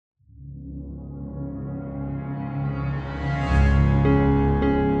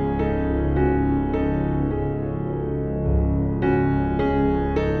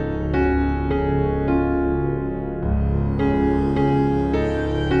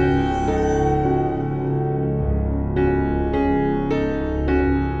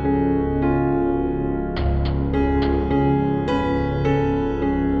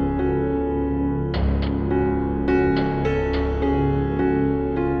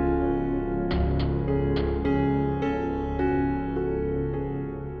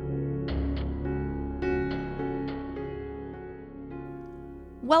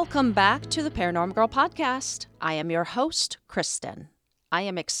Welcome back to the Paranormal Girl podcast. I am your host, Kristen. I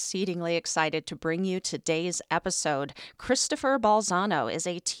am exceedingly excited to bring you today's episode. Christopher Balzano is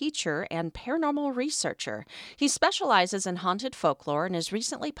a teacher and paranormal researcher. He specializes in haunted folklore and has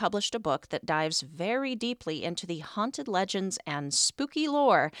recently published a book that dives very deeply into the haunted legends and spooky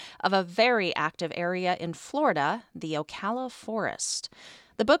lore of a very active area in Florida, the Ocala Forest.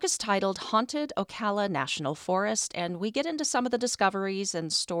 The book is titled Haunted Ocala National Forest, and we get into some of the discoveries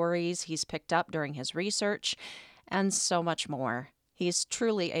and stories he's picked up during his research, and so much more. He's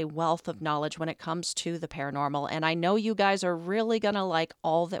truly a wealth of knowledge when it comes to the paranormal, and I know you guys are really going to like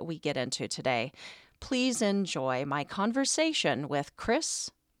all that we get into today. Please enjoy my conversation with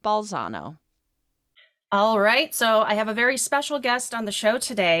Chris Balzano. All right, so I have a very special guest on the show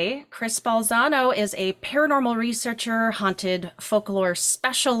today. Chris Balzano is a paranormal researcher, haunted folklore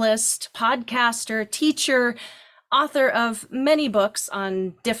specialist, podcaster, teacher, author of many books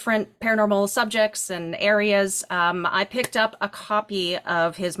on different paranormal subjects and areas. I picked up a copy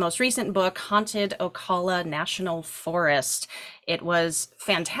of his most recent book, Haunted Ocala National Forest. It was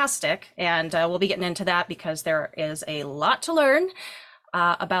fantastic, and we'll be getting into that because there is a lot to learn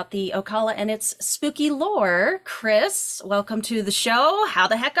about the Ocala and its spooky lore. Chris, welcome to the show. How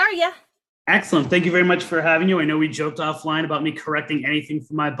the heck are you? Excellent. Thank you very much for having you. I know we joked offline about me correcting anything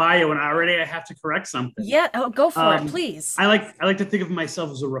from my bio, and already I have to correct something. Yeah, go for it, please. I like to think of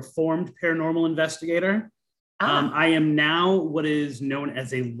myself as a reformed paranormal investigator. I am now what is known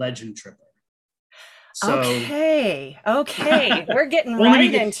as a legend tripper. So, okay. We're getting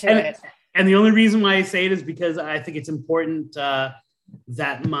right into it. And the only reason why I say it is because I think it's important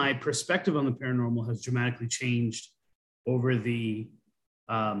that my perspective on the paranormal has dramatically changed over the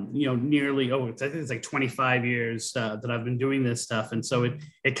nearly, I think it's like 25 years that I've been doing this stuff. And so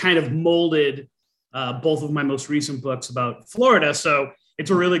it kind of molded both of my most recent books about Florida. So it's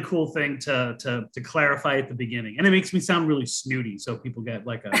a really cool thing to clarify at the beginning. And it makes me sound really snooty. So people get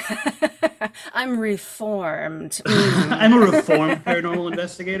like a... I'm reformed. I'm a reformed paranormal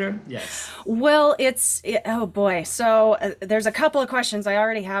investigator. Yes. Well, oh boy. So there's a couple of questions I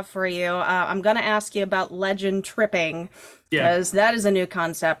already have for you. I'm going to ask you about legend tripping. Because that is a new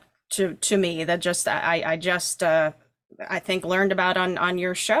concept to me that I think learned about on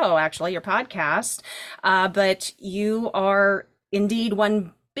your show, actually, your podcast. But you are indeed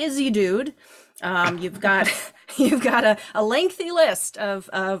one busy dude. You've got a lengthy list of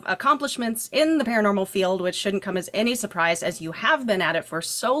accomplishments in the paranormal field, which shouldn't come as any surprise as you have been at it for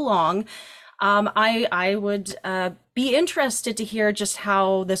so long. I would be interested to hear just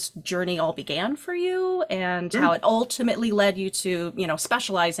how this journey all began for you and how it ultimately led you to,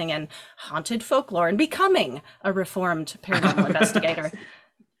 specializing in haunted folklore and becoming a reformed paranormal investigator.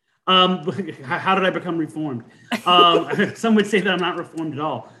 How did I become reformed? Some would say that I'm not reformed at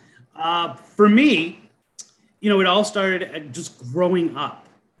all. For me, it all started just growing up.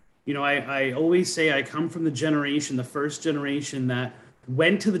 I always say I come from the first generation that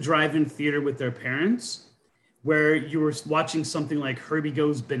went to the drive-in theater with their parents, where you were watching something like Herbie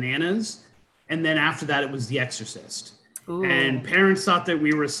Goes Bananas, and then after that it was The Exorcist. Ooh. And parents thought that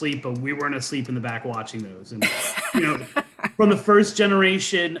we were asleep, but we weren't asleep in the back watching those. And from the first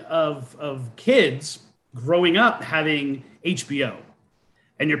generation of kids growing up having HBO,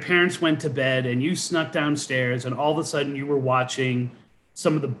 and your parents went to bed and you snuck downstairs, and all of a sudden you were watching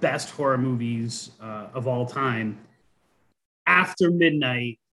some of the best horror movies of all time after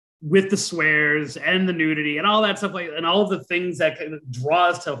midnight, with the swears and the nudity and all that stuff, and all of the things that kind of draw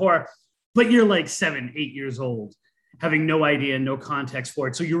us to horror. But you're like 7, 8 years old, having no idea, no context for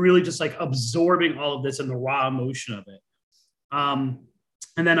it. So you're really just like absorbing all of this and the raw emotion of it. And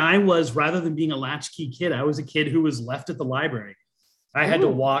then I was, rather than being a latchkey kid, I was a kid who was left at the library. I had to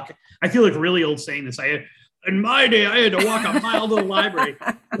walk. I feel like really old saying this. In my day, I had to walk a mile to the library.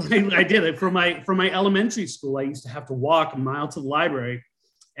 I did it for my elementary school. I used to have to walk a mile to the library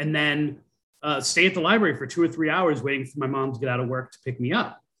and then stay at the library for 2 or 3 hours waiting for my mom to get out of work to pick me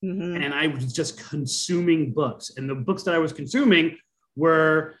up. Mm-hmm. And I was just consuming books. And the books that I was consuming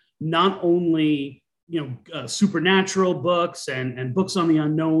were not only, supernatural books and books on the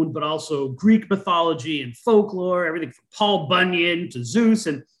unknown, but also Greek mythology and folklore, everything from Paul Bunyan to Zeus.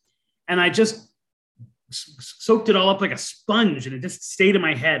 And I just soaked it all up like a sponge, and it just stayed in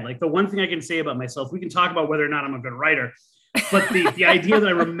my head. Like, the one thing I can say about myself, we can talk about whether or not I'm a good writer, but the idea that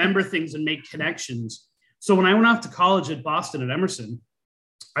I remember things and make connections. So when I went off to college at Boston at Emerson,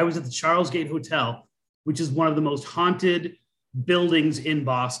 I was at the Charles Gate Hotel, which is one of the most haunted buildings in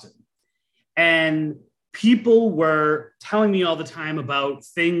Boston. And people were telling me all the time about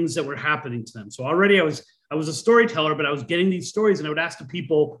things that were happening to them. So already I was I was a storyteller, but I was getting these stories, and I would ask the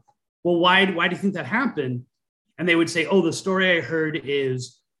people, well, why do you think that happened? And they would say, oh, the story I heard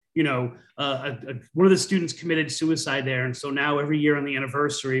is, one of the students committed suicide there. And so now every year on the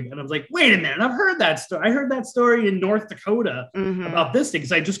anniversary, and I was like, wait a minute, I've heard that story. I heard that story in North Dakota about this thing,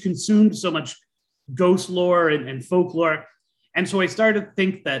 because I just consumed so much ghost lore and folklore. And so I started to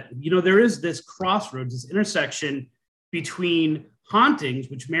think that, there is this crossroads, this intersection between hauntings,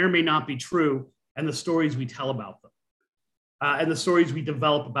 which may or may not be true, and the stories we tell about them, and the stories we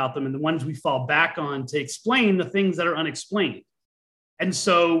develop about them, and the ones we fall back on to explain the things that are unexplained. And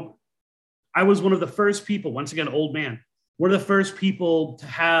so I was one of the first people, once again, old man, one of the first people to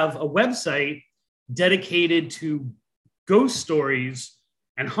have a website dedicated to ghost stories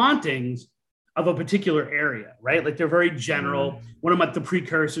and hauntings of a particular area, right? Like, they're very general. One of the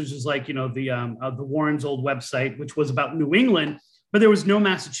precursors is like, the Warren's old website, which was about New England, but there was no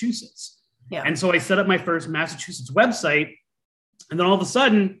Massachusetts. Yeah. And so I set up my first Massachusetts website. And then all of a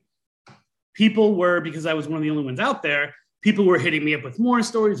sudden, people were, because I was one of the only ones out there, people were hitting me up with more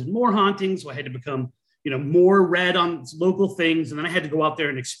stories and more hauntings. So I had to become, more read on local things. And then I had to go out there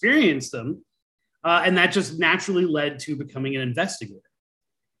and experience them. And that just naturally led to becoming an investigator.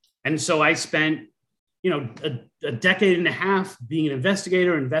 And so I spent, a decade and a half being an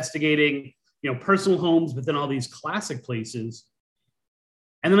investigator, investigating, personal homes, but then all these classic places.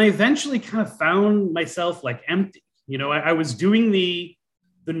 And then I eventually kind of found myself like empty. I was doing the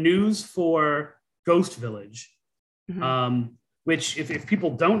news for Ghost Village, which if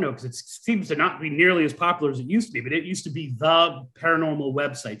people don't know, because it seems to not be nearly as popular as it used to be, but it used to be the paranormal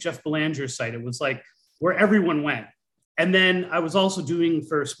website, Jeff Belanger's site. It was like where everyone went. And then I was also doing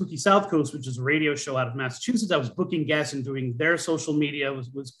for Spooky South Coast, which is a radio show out of Massachusetts. I was booking guests and doing their social media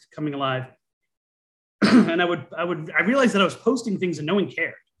was coming alive. And I realized that I was posting things and no one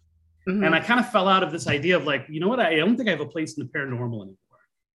cared. And I kind of fell out of this idea of like, what? I don't think I have a place in the paranormal anymore.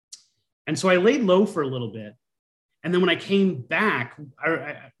 And so I laid low for a little bit. And then when I came back,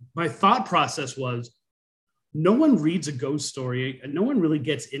 my thought process was, no one reads a ghost story and no one really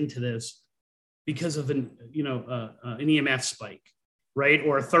gets into this because of an EMF spike, right?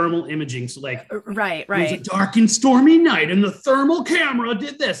 Or a thermal imaging. So like, right. It was a dark and stormy night and the thermal camera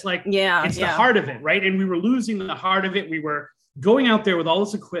did this. Like, it's the heart of it, right? And we were losing the heart of it. We were going out there with all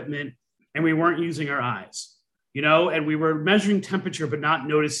this equipment and we weren't using our eyes, and we were measuring temperature, but not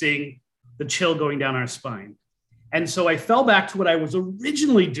noticing the chill going down our spine. And so I fell back to what I was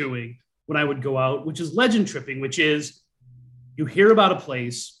originally doing when I would go out, which is legend tripping, which is you hear about a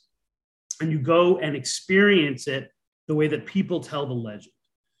place and you go and experience it the way that people tell the legend.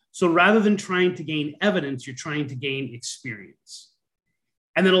 So rather than trying to gain evidence, you're trying to gain experience.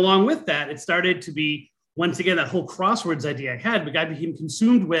 And then along with that, it started to be, once again, that whole crosswords idea I had, but I became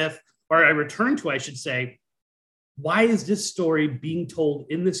consumed with, or I returned to, I should say, why is this story being told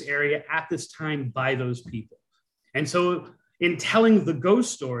in this area at this time by those people? And so in telling the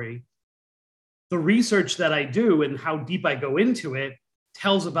ghost story, the research that I do and how deep I go into it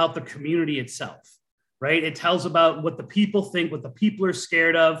tells about the community itself, right? It tells about what the people think, what the people are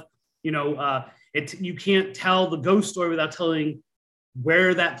scared of. You can't tell the ghost story without telling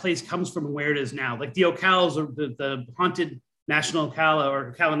where that place comes from and where it is now. Like the Ocals, or the haunted National Ocala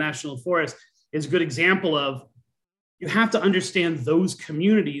or Ocala National Forest is a good example of, you have to understand those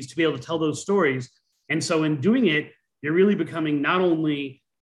communities to be able to tell those stories. And so in doing it, you're really becoming not only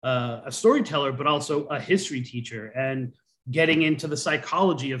a storyteller, but also a history teacher and getting into the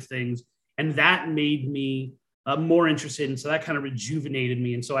psychology of things. And that made me more interested. And so that kind of rejuvenated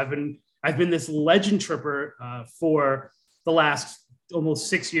me. And so I've been this legend tripper for the last almost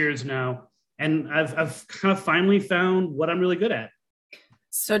 6 years now. And I've kind of finally found what I'm really good at.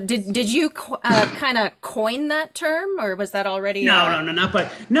 So did you kind of coin that term, or was that already? No,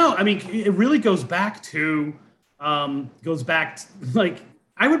 I mean, it really goes back to like,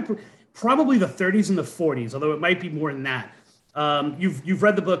 I would probably the 30s and the 40s, although it might be more than that. You've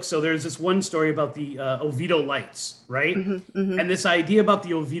read the book, so there's this one story about the Oviedo Lights, right? And this idea about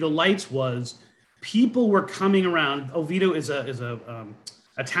the Oviedo Lights was people were coming around. Oviedo is a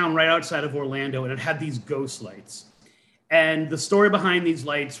town right outside of Orlando, and it had these ghost lights. And the story behind these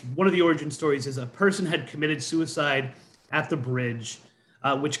lights, one of the origin stories, is a person had committed suicide at the bridge,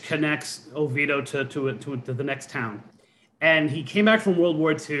 which connects Oviedo to the next town. And he came back from World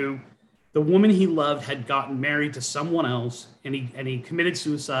War II. The woman he loved had gotten married to someone else, and he committed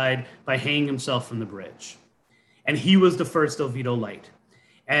suicide by hanging himself from the bridge. And he was the first Oviedo Light.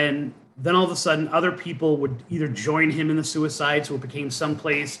 And then all of a sudden, other people would either join him in the suicide, so it became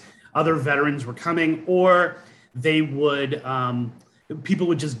someplace other veterans were coming, or they would people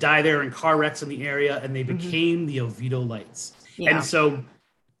would just die there in car wrecks in the area, and they Mm-hmm. became the Oviedo Lights. And Yeah. so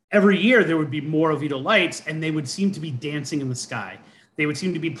every year there would be more Oviedo Lights, and they would seem to be dancing in the sky. They would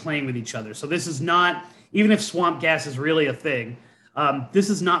seem to be playing with each other. So this is not, even if swamp gas is really a thing, this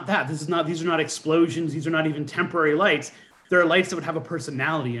is not that. This is not, these are not explosions. These are not even temporary lights. There are lights that would have a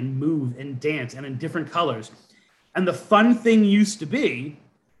personality and move and dance and in different colors. And the fun thing used to be,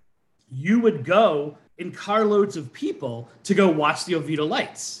 you would go in carloads of people to go watch the Oviedo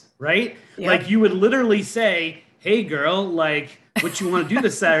Lights, right? Yep. Like you would literally say, hey girl, like what you want to do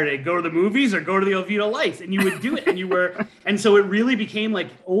this Saturday? Go to the movies or go to the Oviedo Lights? And you would do it. And so it really became like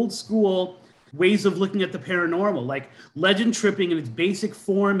old school ways of looking at the paranormal. Like legend tripping in its basic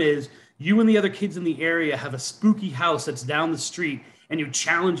form is you and the other kids in the area have a spooky house that's down the street, and you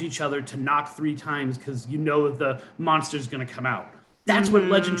challenge each other to knock 3 times because you know the monster's going to come out. That's what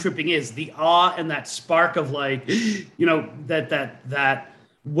legend tripping is, the awe and that spark of like, that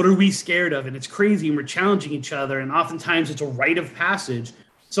what are we scared of? And it's crazy, and we're challenging each other, and oftentimes it's a rite of passage.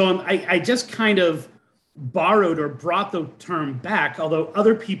 So I just kind of borrowed or brought the term back, although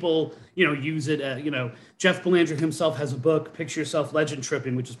other people, use it. Jeff Belanger himself has a book, Picture Yourself Legend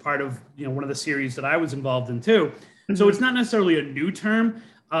Tripping, which is part of, one of the series that I was involved in too. Mm-hmm. So it's not necessarily a new term.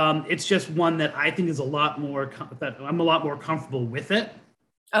 It's just one that I think is that I'm a lot more comfortable with it.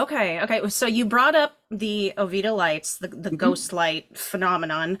 Okay. So you brought up the Oviedo Lights, the mm-hmm. ghost light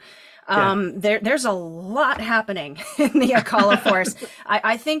phenomenon. There's a lot happening in the Ocala Forest.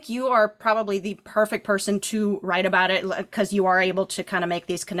 I think you are probably the perfect person to write about it, because you are able to kind of make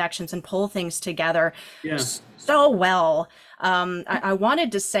these connections and pull things together so well. I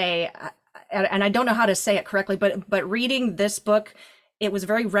wanted to say, and I don't know how to say it correctly, but reading this book, it was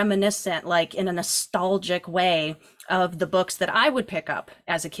very reminiscent, like in a nostalgic way, of the books that I would pick up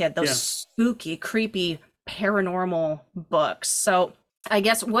as a kid, those spooky, creepy, paranormal books. So I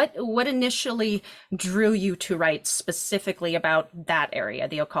guess what initially drew you to write specifically about that area,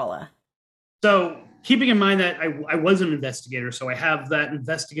 the Ocala? So keeping in mind that I was an investigator, so I have that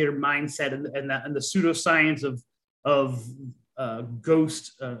investigator mindset and the pseudoscience of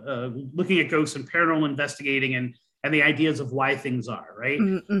ghost, looking at ghosts and paranormal investigating and the ideas of why things are, right?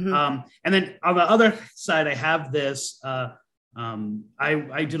 Mm-hmm. And then on the other side, I have this,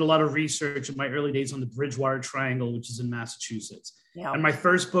 I did a lot of research in my early days on the Bridgewater Triangle, which is in Massachusetts. Yeah. And my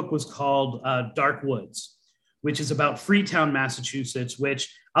first book was called Dark Woods, which is about Freetown, Massachusetts,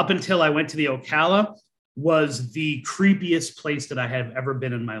 which up until I went to the Ocala was the creepiest place that I have ever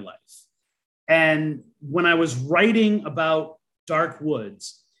been in my life. And when I was writing about Dark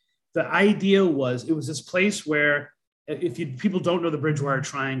Woods, the idea was it was this place where people don't know the Bridgewater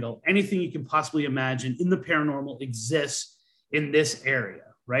Triangle, anything you can possibly imagine in the paranormal exists in this area,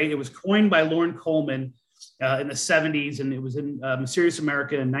 right? It was coined by Lorne Coleman in the 70s, and it was in Mysterious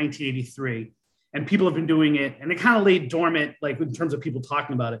America in 1983. And people have been doing it, and it kind of laid dormant, like in terms of people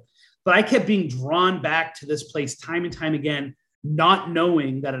talking about it. But I kept being drawn back to this place time and time again, not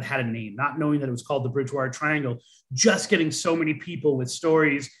knowing that it had a name, not knowing that it was called the Bridgewater Triangle, just getting so many people with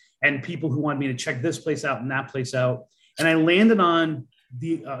stories and people who wanted me to check this place out and that place out. And I landed on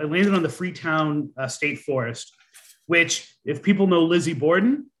the Freetown State Forest, which, if people know Lizzie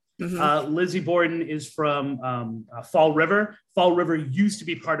Borden, mm-hmm. Lizzie Borden is from Fall River. Fall River used to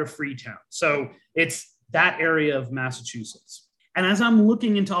be part of Freetown. So it's that area of Massachusetts. And as I'm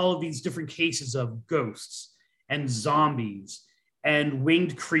looking into all of these different cases of ghosts and zombies and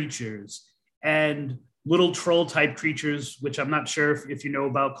winged creatures and little troll type creatures, which I'm not sure if you know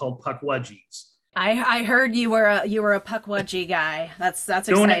about, called puckwudgies. I heard you were a puckwudgie guy. That's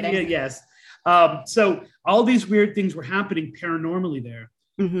exciting. Yes. So all these weird things were happening paranormally there.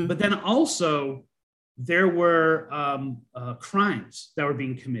 Mm-hmm. But then also there were crimes that were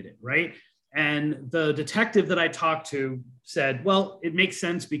being committed, right? And the detective that I talked to said, well, it makes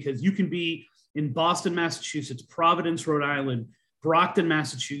sense because you can be in Boston, Massachusetts, Providence, Rhode Island, Brockton,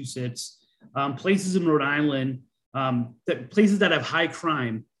 Massachusetts, places in Rhode Island, places that have high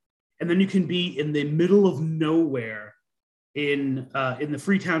crime. And then you can be in the middle of nowhere in the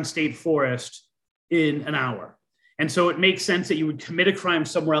Freetown State Forest in an hour. And so it makes sense that you would commit a crime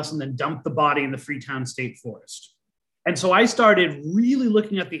somewhere else and then dump the body in the Freetown State Forest. And so I started really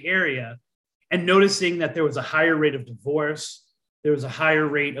looking at the area and noticing that there was a higher rate of divorce. There was a higher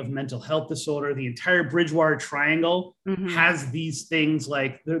rate of mental health disorder. The entire Bridgewater Triangle mm-hmm. has these things,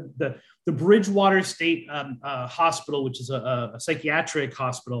 like the Bridgewater State Hospital, which is a psychiatric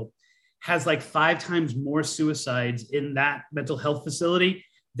hospital, has like 5 times more suicides in that mental health facility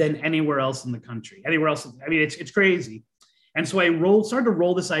than anywhere else in the country. Anywhere else, I mean, it's crazy. And so I started to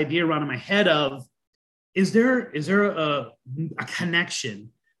roll this idea around in my head of, is there a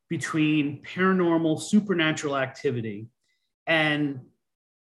connection between paranormal supernatural activity and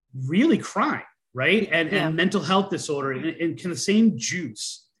really crime, right? And mental health disorder, and can the same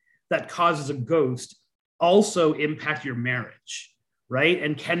juice that causes a ghost also impact your marriage, right?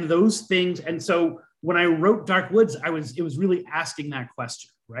 And can those things, and so when I wrote Dark Woods, it was really asking that question,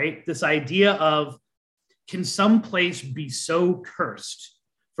 right? This idea of, can some place be so cursed,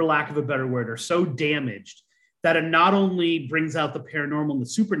 for lack of a better word, or so damaged that it not only brings out the paranormal and the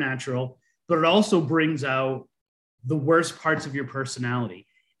supernatural, but it also brings out the worst parts of your personality?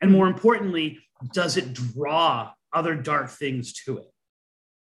 And more importantly, does it draw other dark things to it?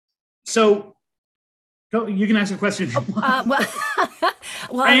 So you can ask a question.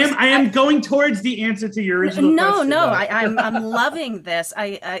 Well, I am going towards the answer to your original question. No, I'm loving this.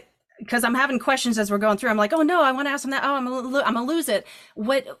 Because I'm having questions as we're going through. I'm like, oh no, I want to ask him that. Oh, I'm gonna lose it.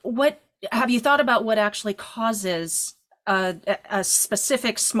 What have you thought about? What actually causes a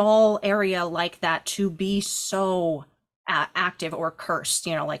specific small area like that to be so active or cursed?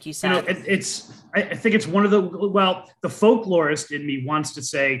 Like you said. I think it's one of the folklorist in me wants to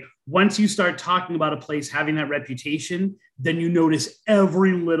say, once you start talking about a place having that reputation, then you notice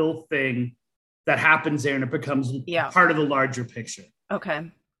every little thing that happens there, and it becomes part of the larger picture. Okay.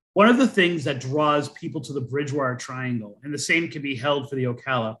 One of the things that draws people to the Bridgewater Triangle, and the same can be held for the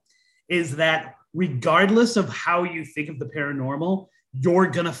Ocala, is that regardless of how you think of the paranormal, you're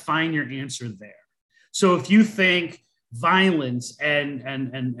going to find your answer there. So if you think violence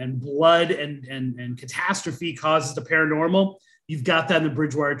and blood and catastrophe causes the paranormal, you've got that in the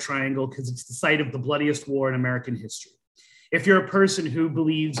Bridgewater Triangle because it's the site of the bloodiest war in American history. If you're a person who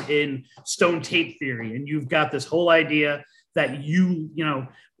believes in stone tape theory and you've got this whole idea that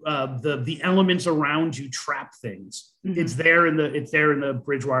the elements around you trap things, it's there in the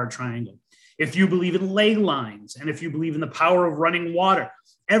Bridgewater Triangle. If you believe in ley lines, and if you believe in the power of running water,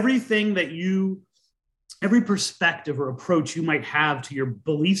 every perspective or approach you might have to your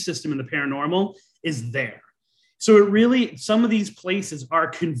belief system in the paranormal is there. So some of these places are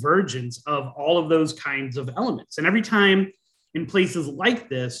convergence of all of those kinds of elements. And every time in places like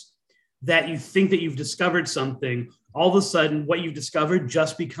this that you think that you've discovered something, all of a sudden what you've discovered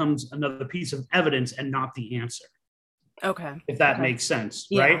just becomes another piece of evidence and not the answer. Okay. If that makes sense,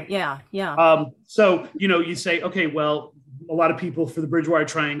 right? Yeah. So, you say, okay, well, a lot of people for the Bridgewater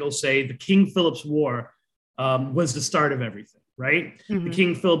Triangle say the King Philip's War was the start of everything, right? Mm-hmm. The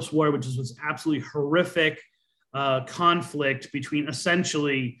King Philip's War, which was absolutely horrific conflict between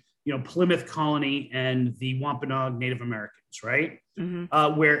essentially, Plymouth Colony and the Wampanoag Native Americans, right?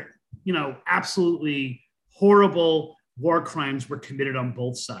 Mm-hmm. Where, absolutely horrible war crimes were committed on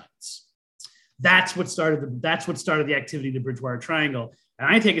both sides. That's what started the activity in the Bridgewater Triangle. And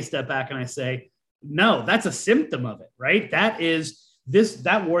I take a step back and I say, no, that's a symptom of it, right? That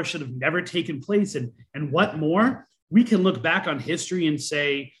war should have never taken place. And what more? We can look back on history and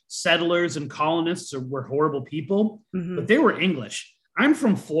say settlers and colonists were horrible people, but they were English. I'm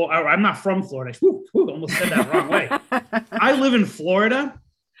from Florida. I'm not from Florida. Almost said that wrong way. I live in Florida.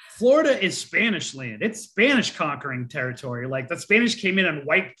 Florida is Spanish land. It's Spanish conquering territory. Like, the Spanish came in and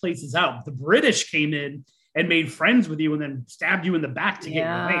wiped places out. The British came in and made friends with you and then stabbed you in the back to get your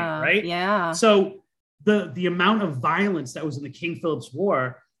land, right? Yeah. So the amount of violence that was in the King Philip's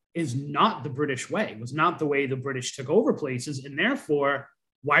War is not the British way. It was not the way the British took over places. And therefore,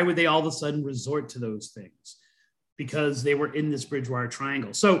 why would they all of a sudden resort to those things? Because they were in this Bridgewater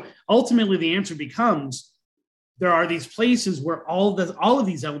Triangle. So ultimately, the answer becomes, there are these places where all of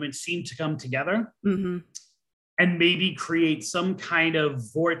these elements seem to come together and maybe create some kind of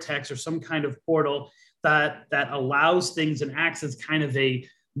vortex or some kind of portal that allows things and acts as kind of a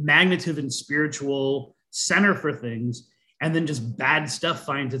magnetic and spiritual center for things, and then just bad stuff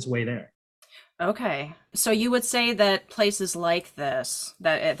finds its way there. Okay. So you would say that places like this,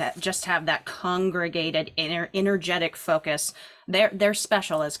 that just have that congregated energetic focus, they're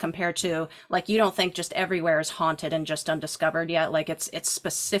special as compared to, like, you don't think just everywhere is haunted and just undiscovered yet. Like, it's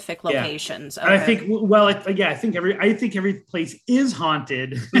specific locations. Yeah. Okay. I think every place is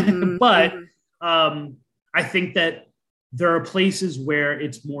haunted, but I think that there are places where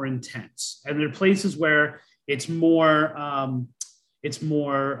it's more intense, and there are places where it's more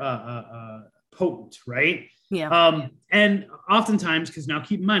potent, right? Yeah. And oftentimes, because now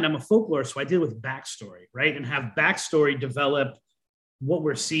keep in mind, I'm a folklorist, so I deal with backstory, right? And have backstory develop what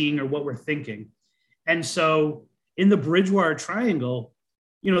we're seeing or what we're thinking. And so in the Bridgewater Triangle,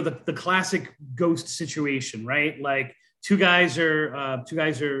 the classic ghost situation, right? Like two guys are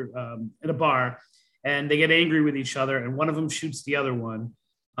in a bar and they get angry with each other, and one of them shoots the other one.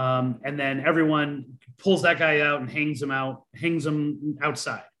 And then everyone pulls that guy out and hangs him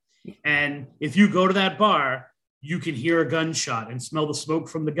outside. And if you go to that bar, you can hear a gunshot and smell the smoke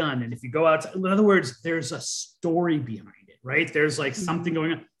from the gun. And if you go outside, in other words, there's a story behind it, right? There's like something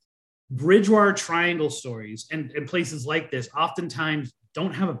going on. Bridgewater Triangle stories and places like this oftentimes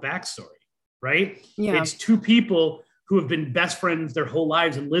don't have a backstory, right? Yeah. It's two people who have been best friends their whole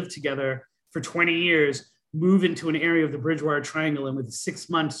lives and lived together for 20 years, move into an area of the Bridgewater Triangle, and within 6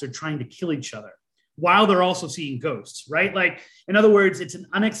 months, they're trying to kill each other while they're also seeing ghosts, right? Like, in other words, it's an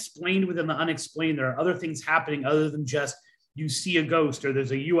unexplained within the unexplained. There are other things happening other than just you see a ghost or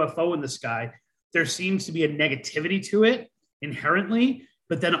there's a UFO in the sky. There seems to be a negativity to it inherently,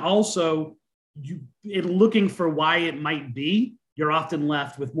 but then also in looking for why it might be, you're often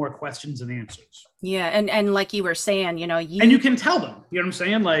left with more questions than answers. Yeah, and like you were saying, and you can tell them, you know what I'm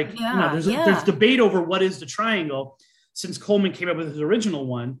saying? Like, there's debate over what is the triangle. Since Coleman came up with his original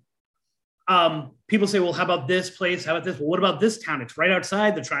one, people say, well, how about this place? How about this? Well, what about this town? It's right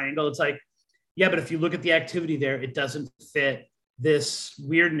outside the triangle. It's like, yeah, but if you look at the activity there, it doesn't fit this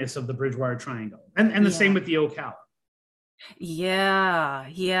weirdness of the Bridgewater Triangle. And the same with the Ocala. Yeah.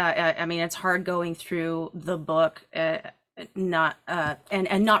 I mean, it's hard going through the book, not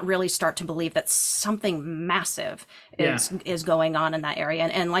really start to believe that something massive is going on in that area.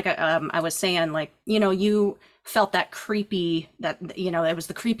 And like I was saying, like, you felt that creepy, that it was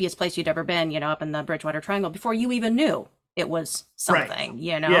the creepiest place you'd ever been, up in the Bridgewater Triangle before you even knew it was something. Right.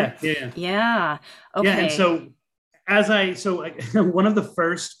 Yeah. Okay. Yeah, and so one of the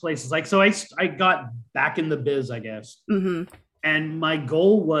first places, like, so I got back in the biz, I guess. Mm-hmm. And my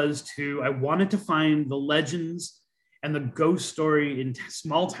goal was I wanted to find the legends and the ghost story in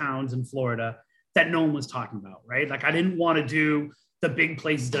small towns in Florida that no one was talking about, right? Like, I didn't want to do the big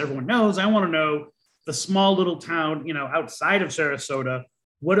places that everyone knows. I want to know the small little town, outside of Sarasota.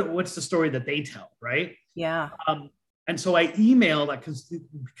 What's the story that they tell, right? Yeah. And so I emailed that, because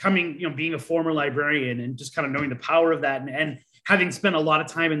being a former librarian and just kind of knowing the power of that, and having spent a lot of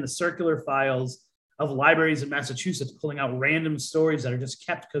time in the circular files of libraries in Massachusetts, pulling out random stories that are just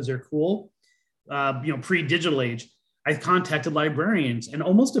kept because they're cool, pre-digital age, I contacted librarians, and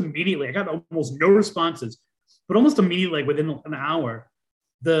almost immediately, I got almost no responses, but almost immediately, like within an hour,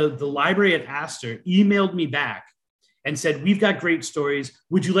 the library at Astor emailed me back and said, we've got great stories.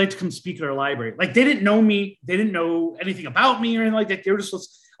 Would you like to come speak at our library? Like, they didn't know me. They didn't know anything about me or anything like that. They were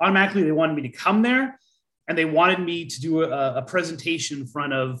just automatically, they wanted me to come there, and they wanted me to do a presentation in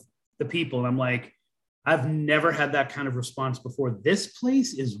front of the people. And I'm like, I've never had that kind of response before. This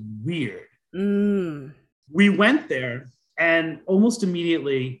place is weird. Mm. We went there, and almost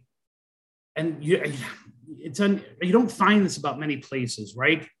immediately, and you don't find this about many places,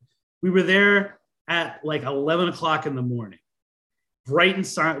 right? We were there at like 11 o'clock in the morning, bright and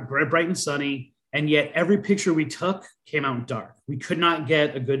sunny, and yet every picture we took came out dark. We could not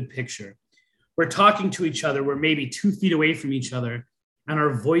get a good picture. We're talking to each other. We're maybe 2 feet away from each other, and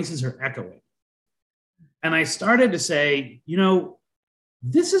our voices are echoing. And I started to say,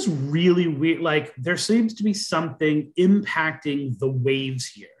 this is really weird. Like, there seems to be something impacting the waves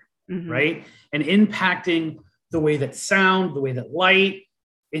here, right? And impacting the way that sound, the way that light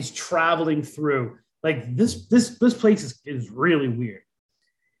is traveling through. Like, this place is really weird.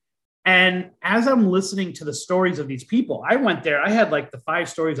 And as I'm listening to the stories of these people, I went there. I had like the 5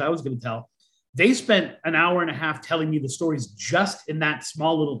 stories I was going to tell. They spent an hour and a half telling me the stories just in that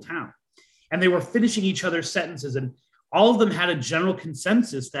small little town. And they were finishing each other's sentences, and all of them had a general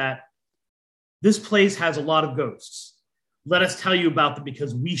consensus that this place has a lot of ghosts. Let us tell you about them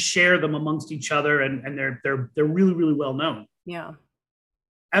because we share them amongst each other, and they're really, really well known. Yeah.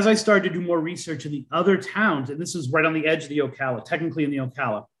 As I started to do more research in the other towns, and this is right on the edge of the Ocala, technically in the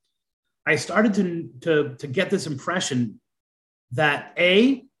Ocala, I started to get this impression that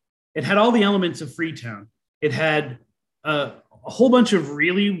it had all the elements of Freetown. It had a whole bunch of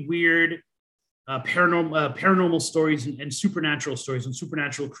really weird paranormal stories and supernatural stories and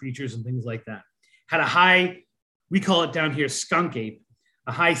supernatural creatures and things like that. Had a high, we call it down here, skunk ape,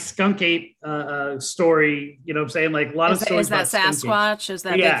 a high skunk ape story. You know what I'm saying? Like, a lot of stories. Is that Sasquatch? Is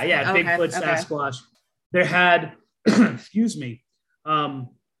that Bigfoot, Sasquatch. There had, excuse me,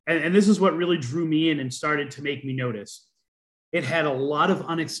 and this is what really drew me in and started to make me notice. It had a lot of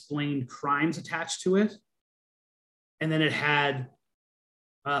unexplained crimes attached to it, and then it had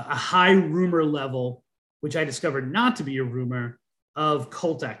a high rumor level, which I discovered not to be a rumor, of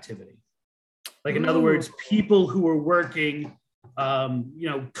cult activity. Like, in other words, people who were working,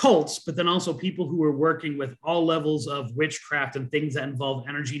 cults, but then also people who were working with all levels of witchcraft and things that involve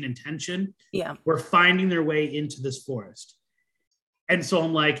energy and intention, were finding their way into this forest. And so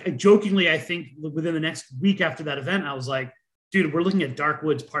I'm like, jokingly, I think within the next week after that event, I was like, dude, we're looking at Dark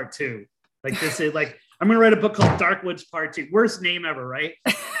Woods Part 2. Like this is like, I'm going to write a book called Dark Woods Part 2. Worst name ever, right?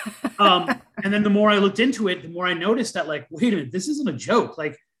 And then the more I looked into it, the more I noticed that, like, wait a minute, this isn't a joke.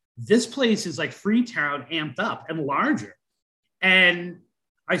 Like, this place is like Freetown amped up and larger. And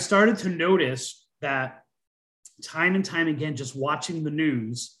I started to notice that time and time again, just watching the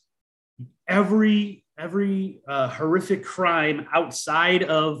news, every horrific crime outside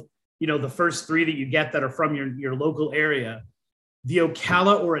of, the first three that you get that are from your local area, the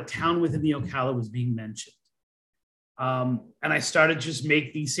Ocala or a town within the Ocala was being mentioned. And I started to just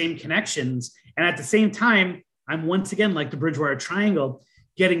make these same connections. And at the same time, I'm once again, like the Bridgewater Triangle,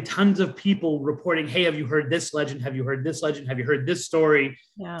 getting tons of people reporting, hey, have you heard this legend? Have you heard this legend? Have you heard this story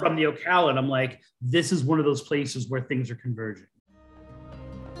from the Ocala? And I'm like, this is one of those places where things are converging.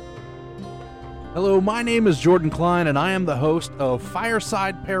 Hello, my name is Jordan Klein, and I am the host of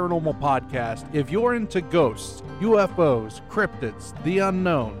Fireside Paranormal Podcast. If you're into ghosts, UFOs, cryptids, the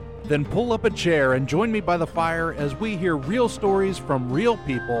unknown, then pull up a chair and join me by the fire as we hear real stories from real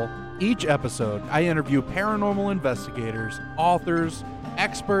people. Each episode, I interview paranormal investigators, authors,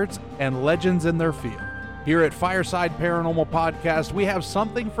 experts, and legends in their field. Here at Fireside Paranormal Podcast, we have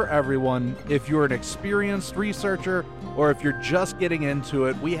something for everyone. If you're an experienced researcher or if you're just getting into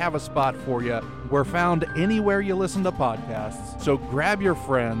it, we have a spot for you. We're found anywhere you listen to podcasts. So grab your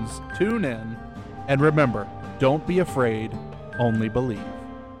friends, tune in, and remember, don't be afraid, only believe.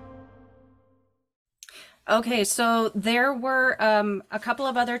 Okay, so there were a couple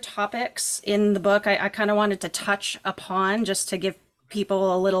of other topics in the book I kind of wanted to touch upon just to give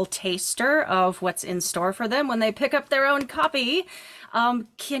people a little taster of what's in store for them when they pick up their own copy.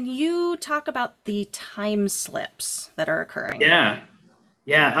 Can you talk about the time slips that are occurring? Yeah.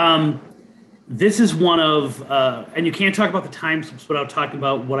 This is one of, and you can't talk about the time slips without talking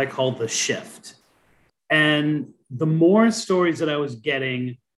about what I call the shift. And the more stories that I was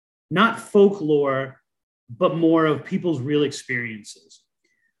getting, not folklore, but more of people's real experiences.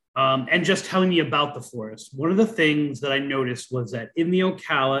 And just telling me about the forest. One of the things that I noticed was that in the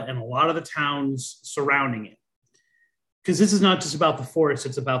Ocala and a lot of the towns surrounding it, because this is not just about the forest,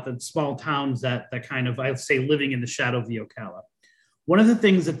 it's about the small towns that kind of, I'd say, living in the shadow of the Ocala. One of the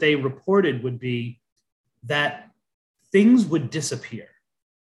things that they reported would be that things would disappear.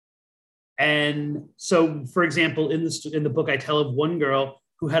 And so, for example, in the book, I tell of one girl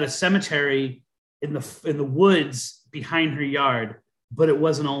who had a cemetery in the woods behind her yard, but it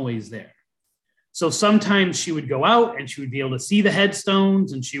wasn't always there. So sometimes she would go out and she would be able to see the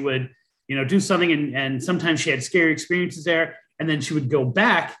headstones and she would, do something. And sometimes she had scary experiences there. And then she would go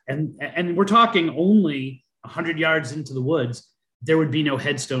back and we're talking only 100 yards into the woods, there would be no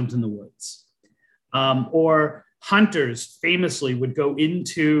headstones in the woods. Or hunters famously would go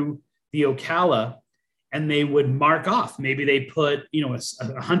into the Ocala and they would mark off. Maybe they put,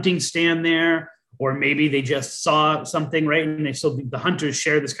 a hunting stand there, or maybe they just saw something, right? And so the hunters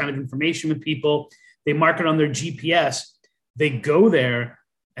share this kind of information with people. They mark it on their GPS. They go there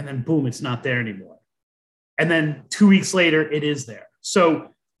and then boom, it's not there anymore. And then 2 weeks later, it is there. So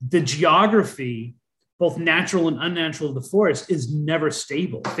the geography, both natural and unnatural of the forest, is never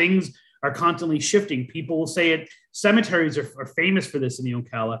stable. Things are constantly shifting. People will say it. Cemeteries are famous for this in the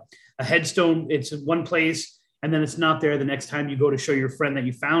Ocala. A headstone, it's in one place and then it's not there the next time you go to show your friend that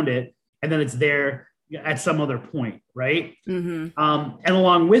you found it. And then it's there at some other point, right? Mm-hmm. And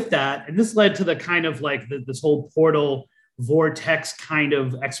along with that, and this led to the kind of like this whole portal vortex kind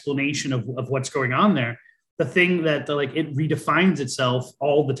of explanation of what's going on there. The thing that it redefines itself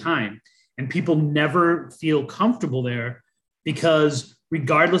all the time. And people never feel comfortable there because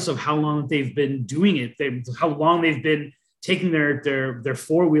regardless of how long they've been doing it, how long they've been taking their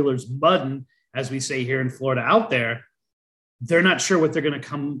four-wheelers mudding, as we say here in Florida, out there, they're not sure what they're going to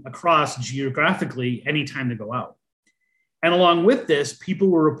come across geographically anytime they go out. And along with this, people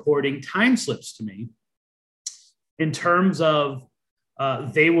were reporting time slips to me in terms of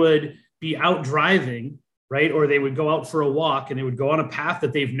they would be out driving, right? Or they would go out for a walk and they would go on a path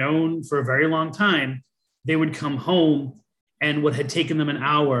that they've known for a very long time. They would come home and what had taken them an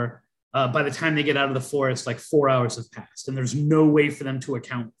hour, by the time they get out of the forest, like 4 hours have passed. And there's no way for them to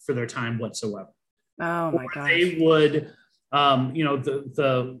account for their time whatsoever. Oh my gosh. They would... one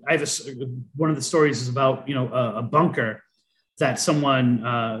of the stories is about, a bunker that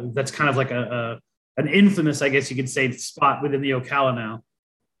someone, that's kind of like an infamous, I guess you could say, spot within the Ocala now.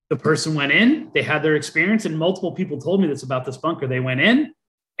 The person went in, they had their experience, and multiple people told me this about this bunker. They went in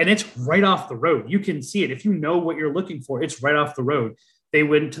and it's right off the road. You can see it. If you know what you're looking for, it's right off the road. They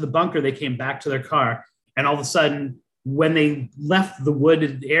went to the bunker, they came back to their car, and all of a sudden when they left the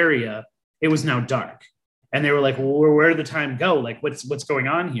wooded area, it was now dark. And they were like, well, where did the time go? Like, what's going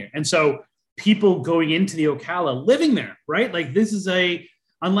on here? And so people going into the Ocala, living there, right? Like this is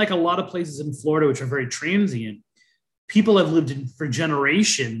unlike a lot of places in Florida, which are very transient, people have lived for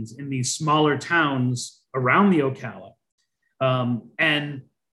generations in these smaller towns around the Ocala. And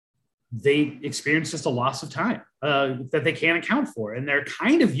they experience just a loss of time that they can't account for. And they're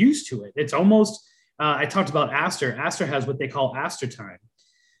kind of used to it. It's almost, I talked about Astor. Astor has what they call Astor time,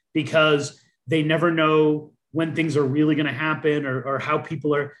 because they never know when things are really going to happen, or how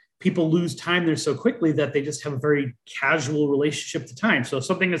people lose time there so quickly that they just have a very casual relationship to time. So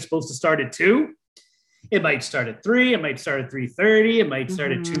something that's supposed to start at 2, it might start at 3, it might start at 3:30, it might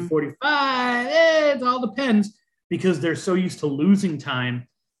start at 2:45. It all depends, because they're so used to losing time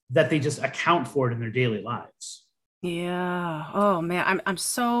that they just account for it in their daily lives. Yeah. Oh man, I'm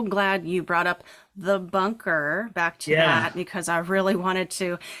so glad you brought up the bunker back to that, because I really wanted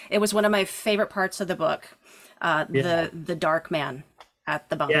to. It was one of my favorite parts of the book, the dark man at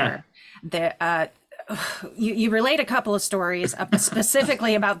the bunker. You relate a couple of stories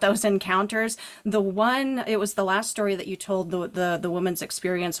specifically about those encounters. It was the last story that you told, the woman's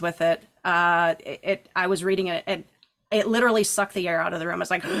experience with it. I was reading it, and it literally sucked the air out of the room. I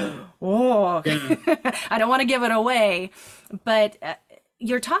was like, oh, I don't want to give it away, but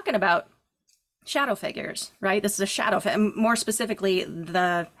you're talking about shadow figures, right? This is a shadow, more specifically,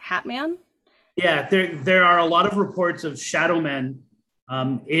 the Hat Man. Yeah, there are a lot of reports of shadow men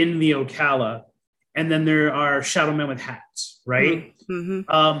in the Ocala, and then there are shadow men with hats, right?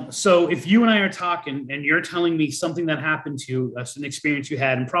 Mm-hmm. So if you and I are talking and you're telling me something that happened to you, an experience you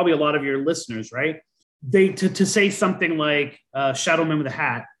had, and probably a lot of your listeners, right? To say something like shadow man with a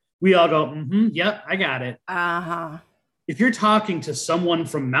hat, we all go, yep, I got it. Uh-huh. If you're talking to someone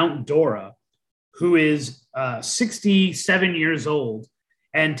from Mount Dora who is 67 years old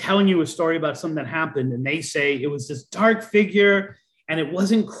and telling you a story about something that happened, and they say it was this dark figure and it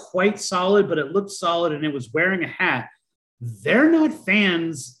wasn't quite solid, but it looked solid, and it was wearing a hat, they're not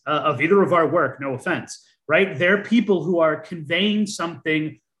fans of either of our work, no offense, right? They're people who are conveying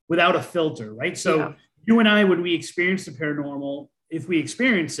something without a filter, right? So you and I, when we experience the paranormal, if we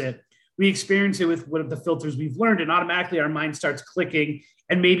experience it with one of the filters we've learned, and automatically our mind starts clicking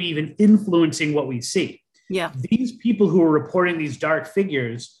and maybe even influencing what we see. Yeah. These people who are reporting these dark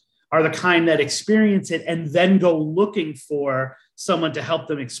figures are the kind that experience it and then go looking for someone to help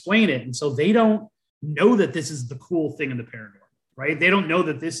them explain it. And so they don't know that this is the cool thing in the paranormal, right? They don't know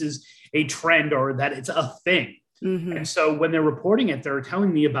that this is a trend or that it's a thing. Mm-hmm. And so when they're reporting it, they're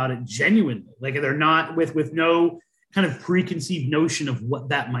telling me about it genuinely. Like they're not with no kind of preconceived notion of what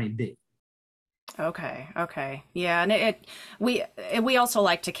that might be. Okay. Yeah. And we also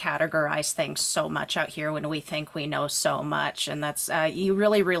like to categorize things so much out here when we think we know so much. And that's, you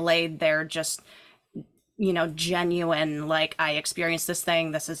really relayed there just, genuine, like, I experienced this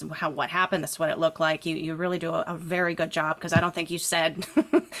thing. This is what happened. This is what it looked like. You really do a very good job, because I don't think you said,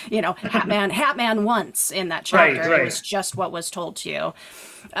 Hat Man once in that chapter. Right. It was just what was told to you.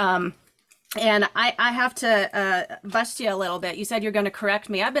 And I have to bust you a little bit. You said you're going to correct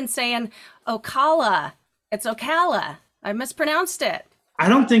me. I've been saying Ocala. It's Ocala. I mispronounced it. I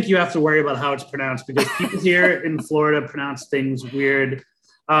don't think you have to worry about how it's pronounced, because people here in Florida pronounce things weird.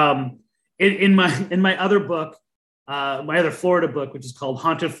 In my other book, my other Florida book, which is called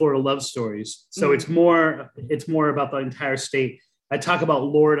Haunted Florida Love Stories. So it's more about the entire state. I talk about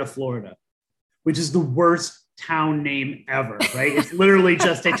Lorida, Florida, which is the worst town name ever, right? It's literally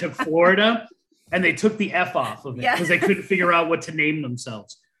just they took Florida and they took the F off of it because they couldn't figure out what to name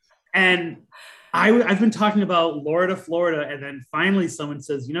themselves. And I've been talking about Lorida, Florida, and then finally someone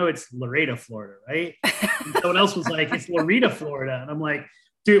says, it's Laredo, Florida, right? And someone else was like, it's Loretta, Florida, and I'm like,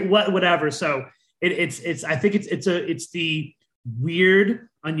 dude, whatever. So it's I think it's the weird,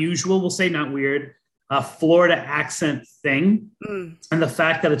 unusual, we'll say not weird, Florida accent thing. And the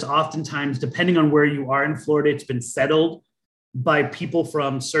fact that it's oftentimes, depending on where you are in Florida, it's been settled by people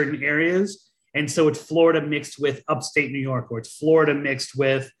from certain areas. And so it's Florida mixed with upstate New York, or it's Florida mixed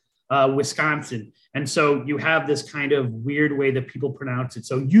with Wisconsin. And so you have this kind of weird way that people pronounce it.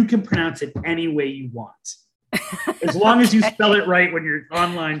 So you can pronounce it any way you want, as long as you spell it right when you're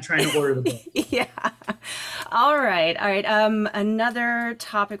online trying to order the book. Yeah. All right. Another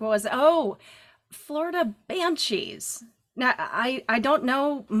topic was, Florida banshees. Now, I don't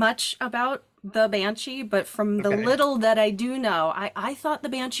know much about the banshee, but from the little that I do know, I thought the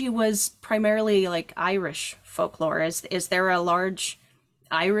banshee was primarily like Irish folklore. Is there a large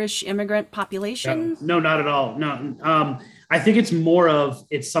Irish immigrant population? No, not at all. No. I think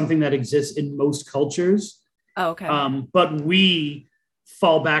it's something that exists in most cultures. Okay. But we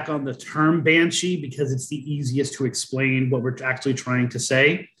fall back on the term banshee because it's the easiest to explain what we're actually trying to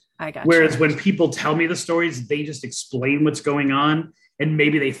say. I got Whereas you. when people tell me the stories, they just explain what's going on, and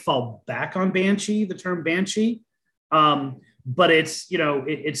maybe they fall back on banshee, the term banshee. But it's,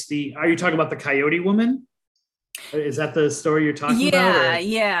 it's the, are you talking about the coyote woman? Is that the story you're talking about? Or?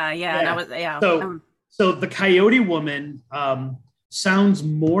 Yeah. And I was, So the coyote woman sounds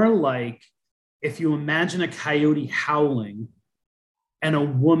more like if you imagine a coyote howling and a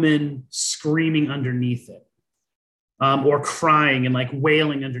woman screaming underneath it, or crying and like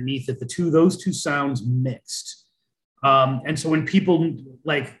wailing underneath it. Those two sounds mixed. And so when people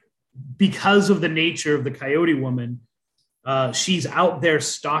because of the nature of the coyote woman, she's out there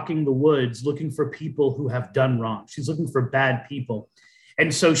stalking the woods, looking for people who have done wrong. She's looking for bad people.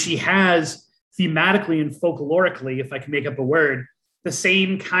 And so she has thematically and folklorically, if I can make up a word, the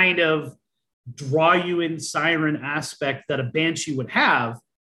same kind of draw you in siren aspect that a banshee would have.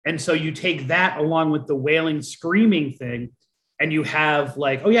 And so you take that along with the wailing, screaming thing, and you have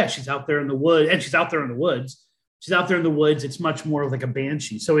like, oh yeah, she's out there in the woods, and she's out there in the woods. She's out there in the woods. It's much more like a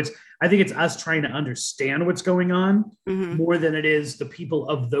banshee. So I think it's us trying to understand what's going on more than it is the people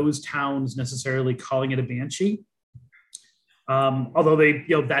of those towns necessarily calling it a banshee. Although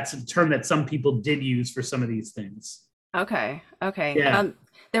that's a term that some people did use for some of these things. Okay. Yeah.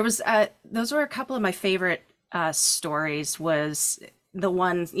 There was, those were a couple of my favorite stories. Was the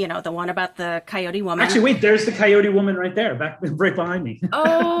one about the coyote woman. Actually, wait, there's the coyote woman right there, right behind me.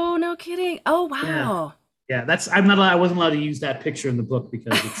 Oh, no kidding. Oh, wow. Yeah, I wasn't allowed to use that picture in the book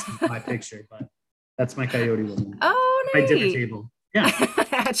because it's my picture, but that's my coyote woman. Oh, neat. My dinner neat. table. Yeah.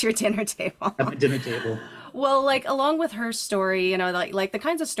 At your dinner table. At my dinner table. Well, like along with her story, like the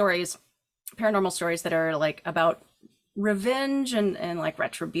kinds of stories, paranormal stories that are like about revenge and like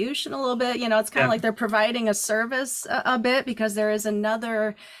retribution a little bit, it's kind of like they're providing a service a bit, because there is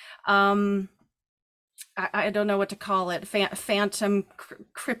another I don't know what to call it, phantom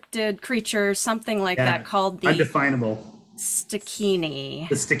cryptid creature, something like that, called the undefinable Stakini.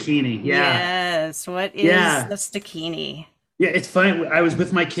 The Stakini. Yes. What is the Stakini? Yeah, it's funny. I was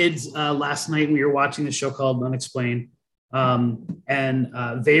with my kids last night. We were watching the show called Unexplained,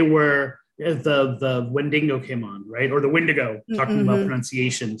 and they were the Wendigo came on, right, or the Wendigo, talking about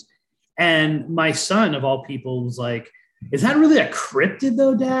pronunciations. And my son, of all people, was like, "Is that really a cryptid,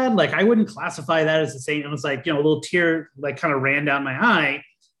 though, Dad? Like, I wouldn't classify that as the same." And it was like, a little tear like kind of ran down my eye,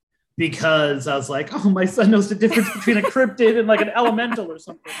 because I was like, "Oh, my son knows the difference between a cryptid and like an elemental or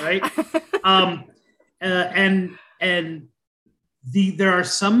something, right?" There are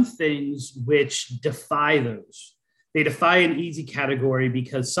some things which defy those. They defy an easy category,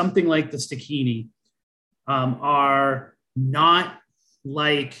 because something like the Stakini are not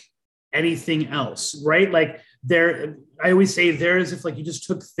like anything else, right? Like I always say they're as if like you just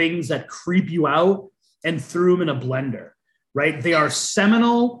took things that creep you out and threw them in a blender, right? They are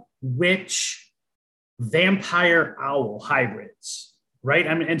seminal witch, vampire, owl hybrids, right?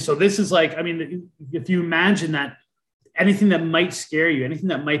 And so this is like, if you imagine that, anything that might scare you, anything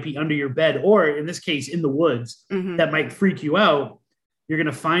that might be under your bed, or in this case, in the woods, that might freak you out, you're going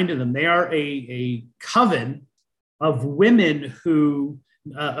to find in them. They are a coven of women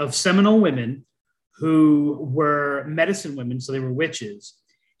of seminal women who were medicine women. So they were witches.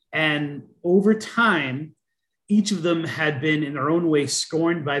 And over time, each of them had been in their own way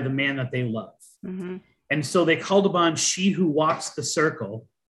scorned by the man that they love. And so they called upon she who walks the circle,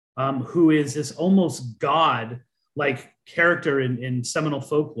 who is this almost god like character in seminal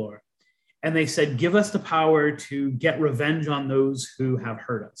folklore. And they said, give us the power to get revenge on those who have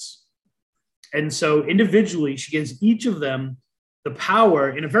hurt us. And so individually, she gives each of them the power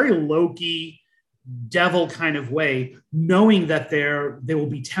in a very Loki devil kind of way, knowing that they will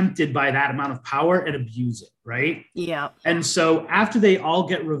be tempted by that amount of power and abuse it, right? Yeah. And so after they all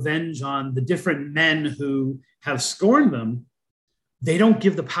get revenge on the different men who have scorned them, they don't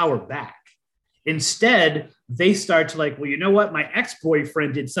give the power back. Instead, they start to like, well, you know what? My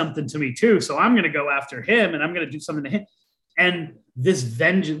ex-boyfriend did something to me too, so I'm going to go after him and I'm going to do something to him. And this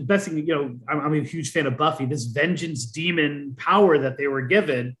vengeance, best thing, I'm a huge fan of Buffy. This vengeance demon power that they were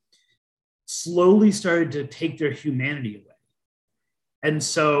given slowly started to take their humanity away. And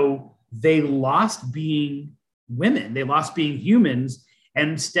so they lost being women. They lost being humans.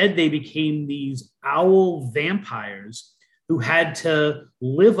 And instead, they became these owl vampires who had to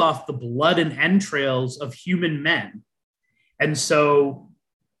live off the blood and entrails of human men. And so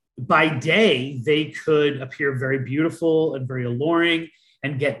by day, they could appear very beautiful and very alluring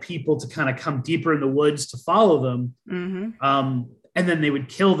and get people to kind of come deeper in the woods to follow them. And then they would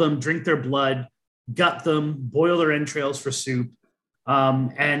kill them, drink their blood, gut them, boil their entrails for soup.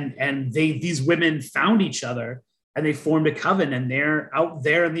 And these women found each other and they formed a coven, and they're out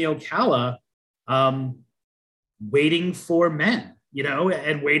there in the Ocala, waiting for men,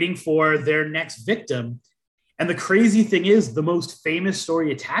 and waiting for their next victim. And the crazy thing is, the most famous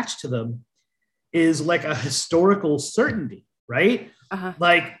story attached to them is like a historical certainty, right? Uh-huh.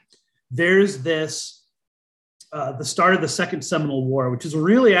 Like there's this, the start of the Second Seminole War, which is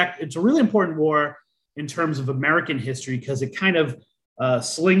it's a really important war in terms of American history, because it kind of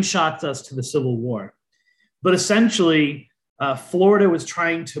slingshots us to the Civil War. But essentially, Florida was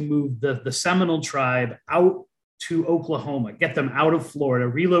trying to move the Seminole tribe out to Oklahoma, get them out of Florida,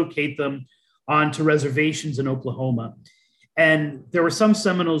 relocate them onto reservations in Oklahoma. And there were some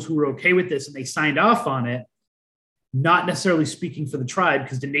Seminoles who were okay with this, and they signed off on it, not necessarily speaking for the tribe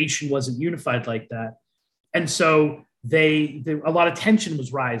because the nation wasn't unified like that. And so a lot of tension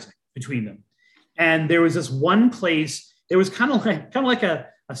was rising between them. And there was this one place, it was kind of like a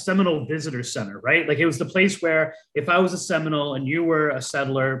Seminole visitor center, right? Like it was the place where if I was a Seminole and you were a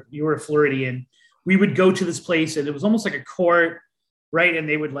settler, you were a Floridian, we would go to this place, and it was almost like a court, right? And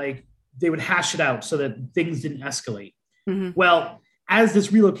they would hash it out so that things didn't escalate. Mm-hmm. Well, as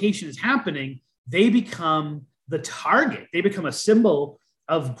this relocation is happening, they become the target. They become a symbol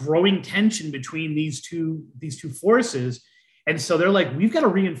of growing tension between these two forces. And so they're like, we've got to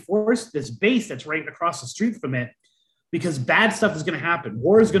reinforce this base that's right across the street from it, because bad stuff is going to happen.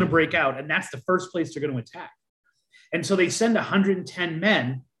 War is going to break out, and that's the first place they're going to attack. And so they send 110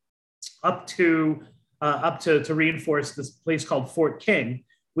 men up to reinforce this place called Fort King,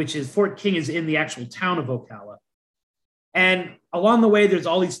 Fort King is in the actual town of Ocala. And along the way, there's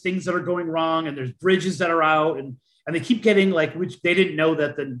all these things that are going wrong, and there's bridges that are out, and they keep getting which they didn't know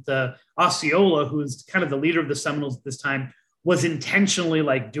that the Osceola, who is kind of the leader of the Seminoles at this time, was intentionally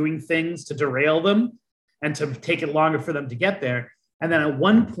doing things to derail them and to take it longer for them to get there. And then at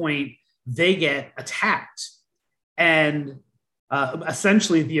one point they get attacked, and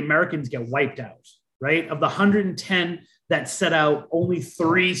essentially the Americans get wiped out, right? Of the 110 that set out, only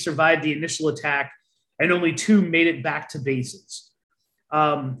 3 survived the initial attack, and only 2 made it back to bases.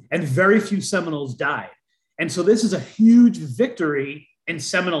 And very few Seminoles died. And so this is a huge victory in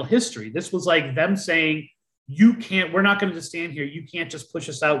Seminole history. This was like them saying, we're not going to just stand here. You can't just push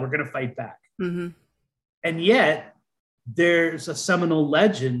us out. We're going to fight back. Mm-hmm. And yet there's a Seminole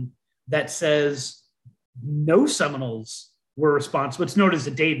legend that says no Seminoles were responsible. It's known as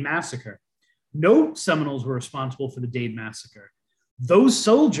the Dade Massacre. No Seminoles were responsible for the Dade Massacre. Those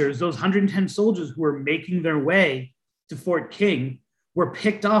soldiers, those 110 soldiers who were making their way to Fort King, were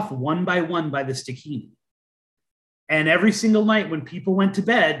picked off one by one by the Stickini. And every single night when people went to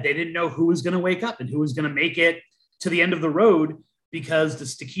bed, they didn't know who was going to wake up and who was going to make it to the end of the road, because the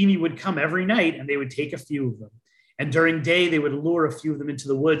Stickini would come every night and they would take a few of them. And during day, they would lure a few of them into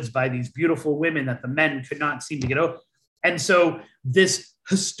the woods by these beautiful women that the men could not seem to get over. And so this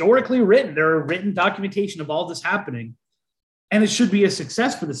there are written documentation of all this happening, and it should be a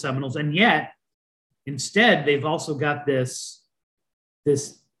success for the Seminoles. And yet, instead, they've also got this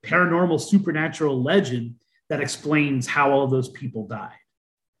paranormal supernatural legend that explains how all those people died.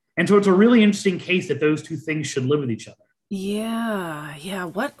 And so it's a really interesting case that those two things should live with each other. Yeah.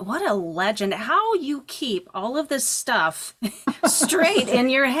 What a legend. How you keep all of this stuff straight in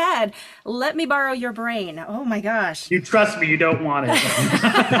your head. Let me borrow your brain. Oh my gosh. You trust me, you don't want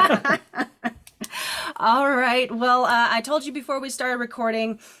it. All right. Well, I told you before we started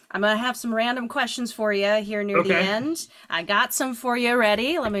recording, I'm going to have some random questions for you here near the end. I got some for you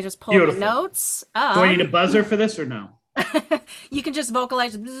ready. Let me just pull the notes up. Do I need a buzzer for this or no? You can just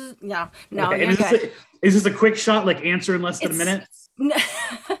vocalize. No. Okay. Is this a quick shot, like answer in less than a minute?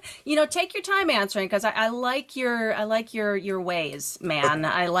 Take your time answering, because I like your ways, man.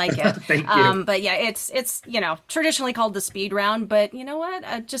 I like it. Thank you. But yeah, it's traditionally called the speed round, but you know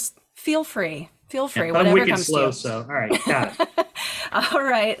what? Just feel free. Yeah, I'm whatever wicked comes slow, to you. so all right, got it. All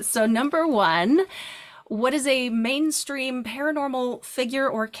right. So number 1, what is a mainstream paranormal figure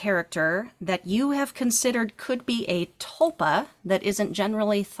or character that you have considered could be a tulpa that isn't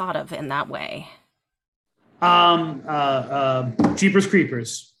generally thought of in that way? Jeepers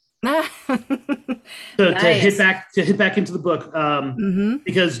Creepers. Nice. To hit back into the book,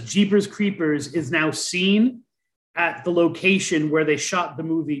 because Jeepers Creepers is now seen at the location where they shot the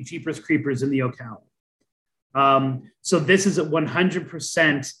movie Jeepers Creepers in the Ocala. So this is at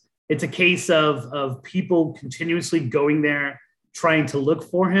 100%. It's a case of people continuously going there, trying to look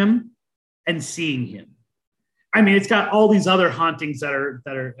for him and seeing him. I mean, it's got all these other hauntings that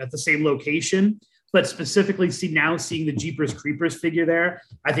are at the same location, but specifically seeing the Jeepers Creepers figure there,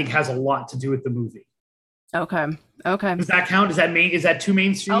 I think has a lot to do with the movie. Okay. Okay. Does that count? Is that too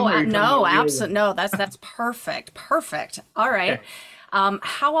mainstream? Oh, or are you talking no, about real absolutely. No, that's perfect. Perfect. All right. Okay.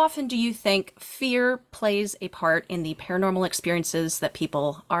 How often do you think fear plays a part in the paranormal experiences that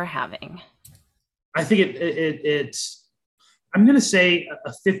people are having? I think it's, I'm going to say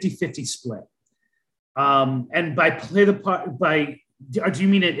a 50-50 split. And by play the part, do you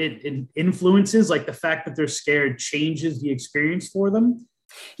mean it influences, like the fact that they're scared changes the experience for them?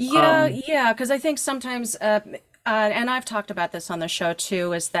 Yeah, yeah, because I think sometimes, and I've talked about this on the show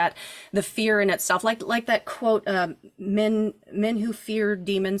too, is that the fear in itself, like that quote, "Men who fear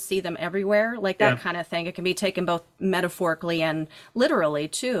demons see them everywhere," like that Yeah. kind of thing. It can be taken both metaphorically and literally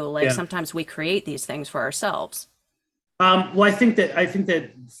too. Like Yeah. sometimes we create these things for ourselves. Well, I think that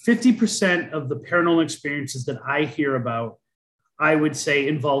 50% of the paranormal experiences that I hear about, I would say,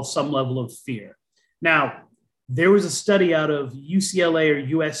 involve some level of fear. Now, there was a study out of UCLA or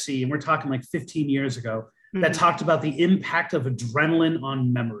USC, and we're talking like 15 years ago, that talked about the impact of adrenaline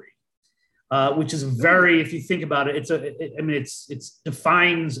on memory, which is very, if you think about it, it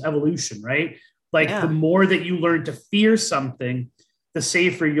defines evolution, right? Like Yeah. the more that you learn to fear something, the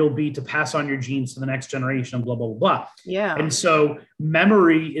safer you'll be to pass on your genes to the next generation, blah, blah, blah, blah. Yeah. And so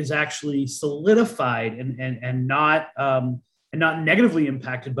memory is actually solidified and not negatively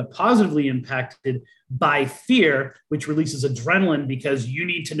impacted, but positively impacted by fear, which releases adrenaline because you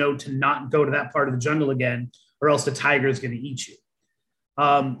need to know to not go to that part of the jungle again, or else the tiger is going to eat you.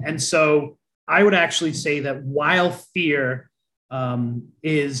 And so I would actually say that while fear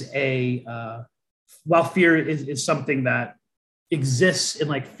is something that exists in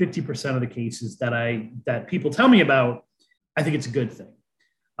like 50% of the cases that people tell me about, I think it's a good thing.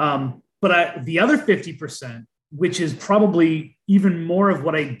 But the other 50%, which is probably even more of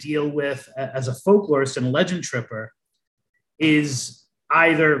what I deal with as a folklorist and a legend tripper, is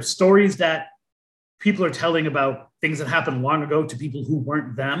either stories that people are telling about things that happened long ago to people who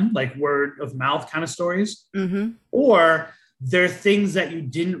weren't them, like word of mouth kind of stories, or they're things that you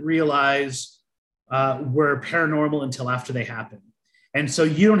didn't realize were paranormal until after they happened. And so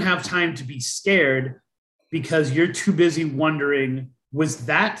you don't have time to be scared because you're too busy wondering, was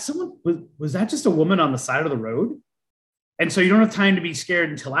that just a woman on the side of the road? And so you don't have time to be scared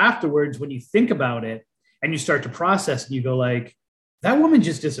until afterwards when you think about it and you start to process and you go like, that woman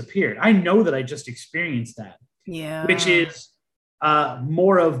just disappeared. I know that I just experienced that. Yeah. Which is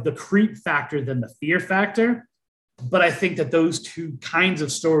more of the creep factor than the fear factor. But I think that those two kinds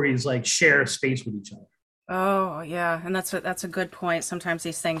of stories like share space with each other. Oh, yeah. And that's a good point. Sometimes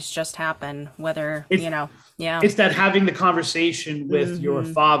these things just happen, whether, It's- yeah. It's that having the conversation with your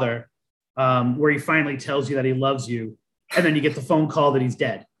father where he finally tells you that he loves you, and then you get the phone call that he's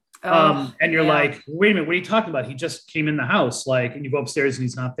dead. And you're like, wait a minute, what are you talking about? He just came in the house, like, and you go upstairs and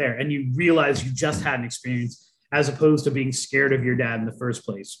he's not there. And you realize you just had an experience as opposed to being scared of your dad in the first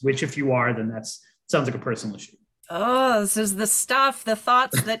place, which if you are, then sounds like a personal issue. Oh, this is the stuff, the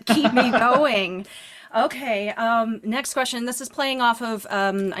thoughts that keep me going. Okay, next question. This is playing off of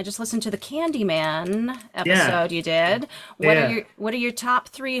I just listened to the Candyman episode you did. What are your top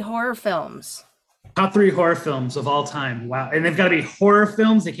 3 horror films? Top 3 horror films of all time. Wow. And they've got to be horror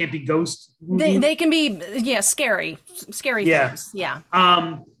films. They can't be ghost movies. They can be scary films. Yeah.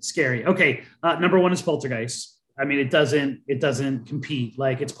 Scary. Okay. Number 1 is Poltergeist. I mean, it doesn't compete.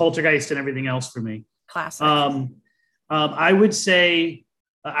 Like it's Poltergeist and everything else for me. Classic. I would say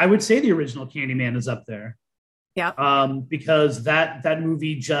the original Candyman is up there. Yeah. Because that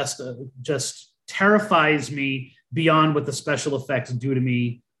movie just terrifies me beyond what the special effects do to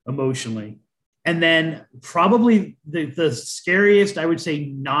me emotionally. And then probably the scariest, I would say,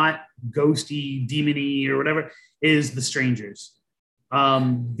 not ghosty, demony, or whatever, is The Strangers.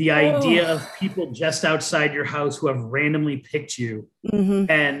 The idea of people just outside your house who have randomly picked you,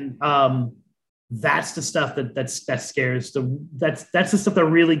 and that's the stuff that scares. That's the stuff that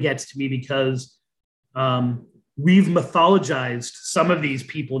really gets to me because we've mythologized some of these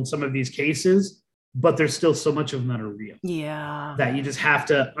people in some of these cases, but there's still so much of them that are real. Yeah. That you just have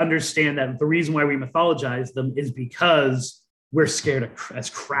to understand that the reason why we mythologize them is because we're scared as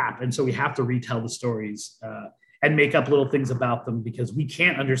crap, and so we have to retell the stories and make up little things about them because we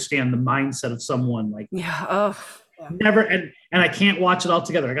can't understand the mindset of someone like never. And I can't watch it all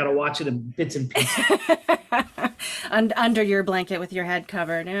together. I got to watch it in bits and pieces. Under your blanket with your head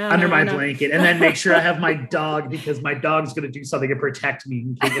covered. Under my blanket, and then make sure I have my dog because my dog's going to do something to protect me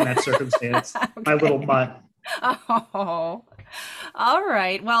in that circumstance. Okay. My little mutt. Oh. All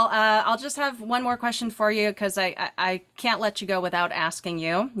right. Well, I'll just have one more question for you because I can't let you go without asking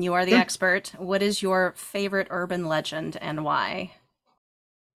you. You are the Sure. expert. What is your favorite urban legend and why?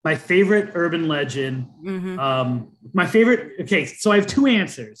 My favorite urban legend. Hmm. My favorite. Okay, so I have two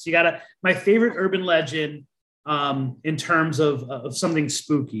answers. My favorite urban legend, in terms of something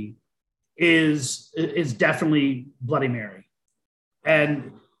spooky, is definitely Bloody Mary.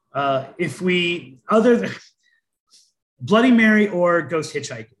 And if we other than Bloody Mary or Ghost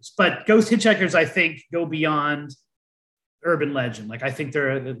Hitchhikers, but Ghost Hitchhikers, I think, go beyond urban legend. Like, I think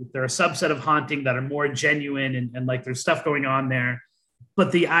they're a subset of haunting that are more genuine, and like there's stuff going on there.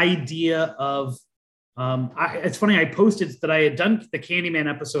 But the idea of it's funny, I posted that I had done the Candyman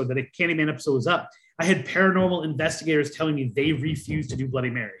episode, that a Candyman episode was up. I had paranormal investigators telling me they refused to do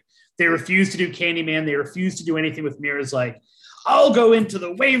Bloody Mary. They refused to do Candyman. They refused to do anything with mirrors. Like, I'll go into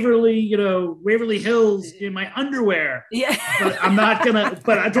the Waverly Hills in my underwear. Yeah. But I'm not gonna,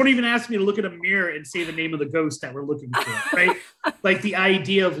 but I don't even ask me to look at a mirror and say the name of the ghost that we're looking for, right? Like the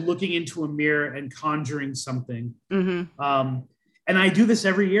idea of looking into a mirror and conjuring something. Hmm. And I do this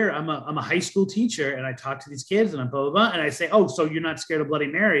every year. I'm a high school teacher, and I talk to these kids, and I'm blah, blah, blah. And I say, oh, so you're not scared of Bloody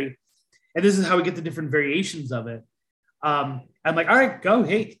Mary? And this is how we get the different variations of it. I'm like, all right, go.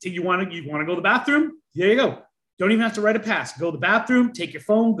 Hey, you want to go to the bathroom? There you go. Don't even have to write a pass. Go to the bathroom, take your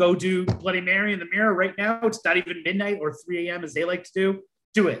phone, go do Bloody Mary in the mirror right now. It's not even midnight or 3 a.m. as they like to do.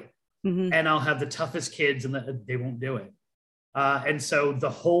 Do it. Hmm. And I'll have the toughest kids, and they won't do it. And so the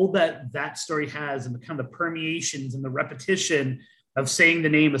hold that story has, and the kind of permeations and the repetition of saying the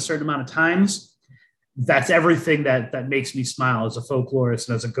name a certain amount of times, that's everything that makes me smile as a folklorist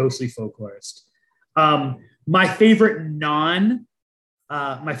and as a ghostly folklorist. My favorite non-ghost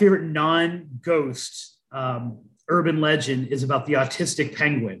urban legend is about the autistic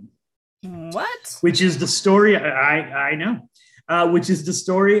penguin. What? Which is the story, I know, which is the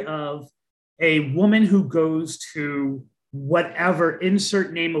story of a woman who goes to whatever,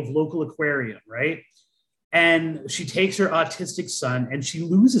 insert name of local aquarium, right? And she takes her autistic son and she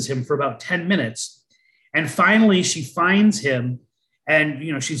loses him for about 10 minutes. And finally she finds him,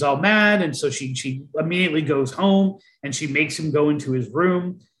 and, she's all mad. And so she immediately goes home and she makes him go into his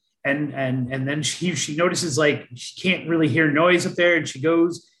room. And then she notices, like, she can't really hear noise up there. And she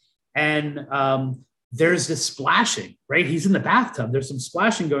goes, and there's this splashing, right? He's in the bathtub. There's some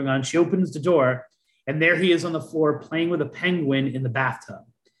splashing going on. She opens the door, and there he is on the floor playing with a penguin in the bathtub.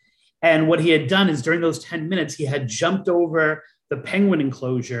 And what he had done is, during those 10 minutes, he had jumped over the penguin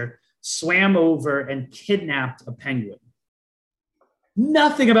enclosure, swam over, and kidnapped a penguin.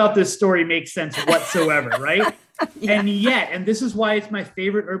 Nothing about this story makes sense whatsoever, right? Yeah. And this is why it's my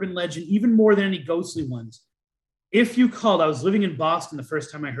favorite urban legend, even more than any ghostly ones. If you called, I was living in Boston the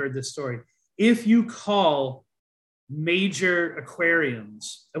first time I heard this story. If you call major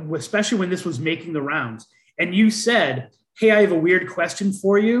aquariums, especially when this was making the rounds, and you said, hey, I have a weird question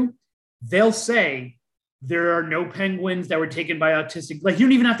for you, they'll say there are no penguins that were taken by autistic. Like, you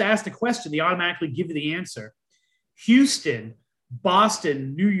don't even have to ask the question. They automatically give you the answer. Houston,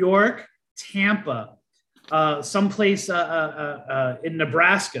 Boston, New York, Tampa, someplace in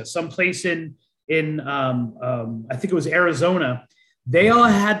Nebraska, someplace in I think it was Arizona. They all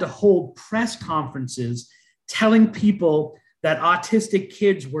had to hold press conferences telling people that autistic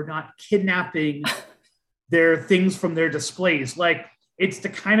kids were not kidnapping their things from their displays. Like, it's the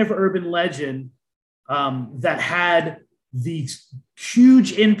kind of urban legend that had the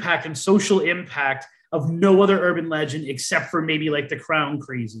huge impact and social impact of no other urban legend, except for maybe like the clown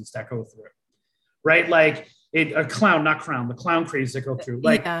crazes that go through, right? Like the clown crazes that go through.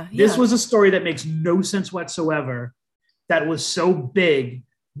 Like, this was a story that makes no sense whatsoever, that was so big,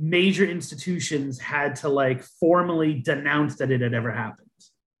 major institutions had to like formally denounce that it had ever happened.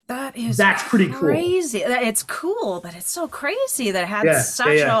 That's pretty crazy. Cool. It's cool, but it's so crazy that it had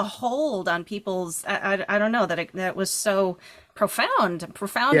such a hold on people's. I don't know, that was so profound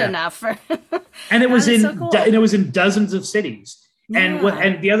enough. And it was and it was in dozens of cities. Yeah.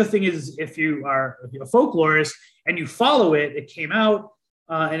 And the other thing is, if you are a folklorist and you follow it, it came out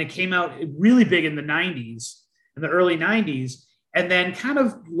really big in the 90s, in the early 90s, and then kind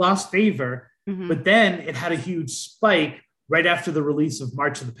of lost favor. Mm-hmm. But then it had a huge spike right after the release of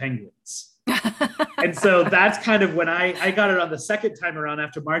March of the Penguins. And so that's kind of when I got it on the second time around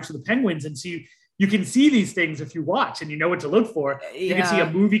after March of the Penguins. And so you can see these things if you watch and you know what to look for. You can see a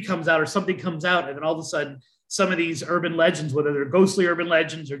movie comes out or something comes out, and then all of a sudden some of these urban legends, whether they're ghostly urban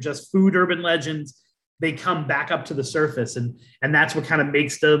legends or just food urban legends, they come back up to the surface. And that's what kind of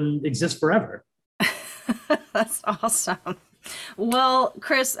makes them exist forever. That's awesome. Well,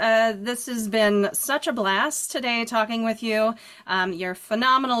 Chris, this has been such a blast today talking with you. You're a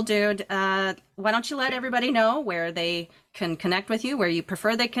phenomenal dude. Why don't you let everybody know where they can connect with you, where you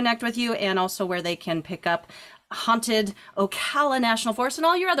prefer they connect with you, and also where they can pick up Haunted Ocala National Forest and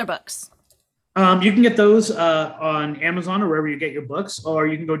all your other books. You can get those on Amazon or wherever you get your books, or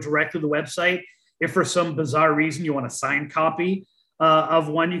you can go direct to the website. If for some bizarre reason you want a signed copy of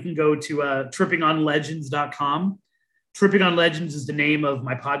one, you can go to trippingonlegends.com. Tripping on Legends is the name of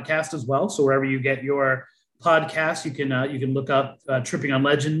my podcast as well. So wherever you get your podcast, you can look up Tripping on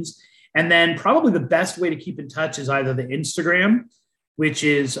Legends. And then probably the best way to keep in touch is either the Instagram, which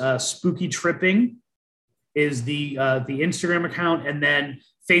is Spooky Tripping, is the Instagram account, and then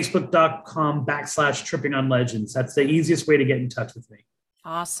Facebook.com/Tripping on Legends. That's the easiest way to get in touch with me.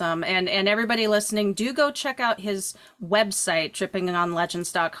 Awesome. And everybody listening, do go check out his website,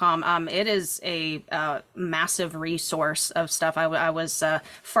 trippingonlegends.com. It is a massive resource of stuff. I was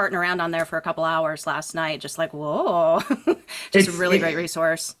farting around on there for a couple hours last night, just like, whoa, just a really great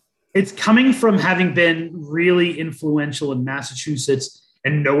resource. It's coming from having been really influential in Massachusetts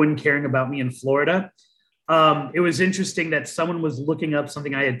and no one caring about me in Florida. It was interesting that someone was looking up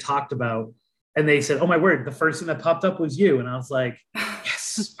something I had talked about, and they said, "Oh my word, the first thing that popped up was you." And I was like,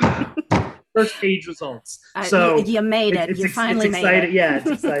 yes, first page results. So you made it. You finally made it. Yeah, it's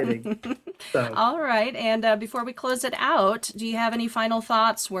exciting. So. All right. And before we close it out, do you have any final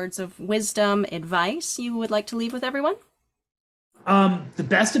thoughts, words of wisdom, advice you would like to leave with everyone? The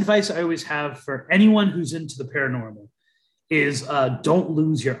best advice I always have for anyone who's into the paranormal is don't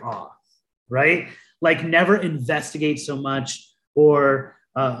lose your awe, right? Like never investigate so much or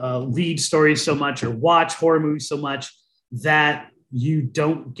read stories so much or watch horror movies so much that you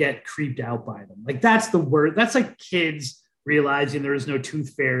don't get creeped out by them. Like that's the word. That's like kids realizing there is no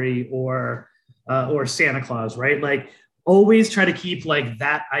tooth fairy or Santa Claus, right? Like always try to keep like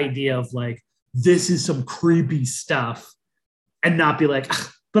that idea of like, this is some creepy stuff and not be like,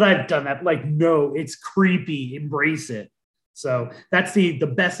 but I've done that. Like, no, it's creepy. Embrace it. So that's the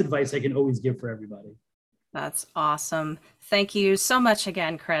best advice I can always give for everybody. That's awesome. Thank you so much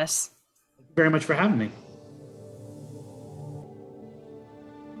again, Chris. Thank you very much for having me.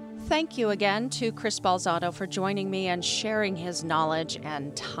 Thank you again to Chris Balzano for joining me and sharing his knowledge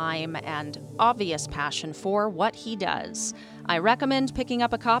and time and obvious passion for what he does. I recommend picking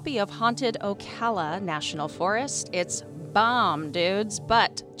up a copy of Haunted Ocala National Forest. It's bomb, dudes,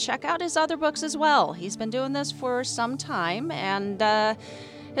 but check out his other books as well. He's been doing this for some time and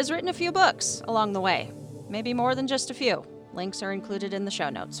has written a few books along the way. Maybe more than just a few. Links are included in the show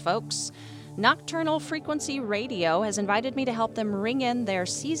notes, folks. Nocturnal Frequency Radio has invited me to help them ring in their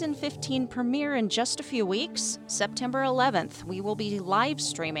season 15 premiere in just a few weeks. September 11th, we will be live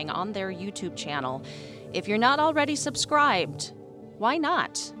streaming on their YouTube channel. If you're not already subscribed, why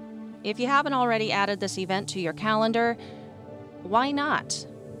not? If you haven't already added this event to your calendar, why not?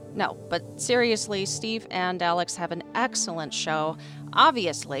 No, but seriously, Steve and Alex have an excellent show.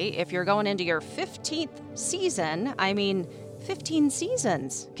 Obviously, if you're going into your 15th season, 15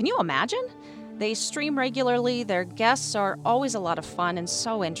 seasons. Can you imagine? They stream regularly, their guests are always a lot of fun and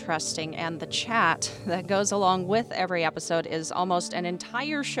so interesting, and the chat that goes along with every episode is almost an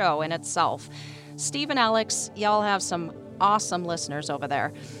entire show in itself. Steve and Alex, y'all have some awesome listeners over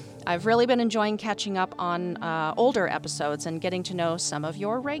there. I've really been enjoying catching up on older episodes and getting to know some of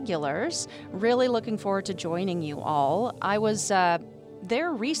your regulars. Really looking forward to joining you all. I was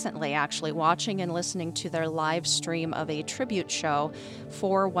there recently, actually, watching and listening to their live stream of a tribute show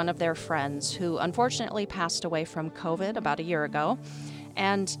for one of their friends who unfortunately passed away from COVID about a year ago.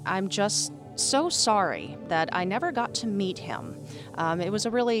 And I'm just so sorry that I never got to meet him. It was a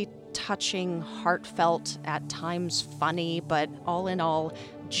really touching, heartfelt, at times funny, but all in all,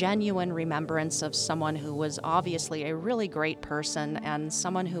 genuine remembrance of someone who was obviously a really great person and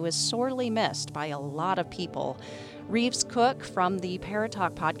someone who is sorely missed by a lot of people. Reeves Cook from the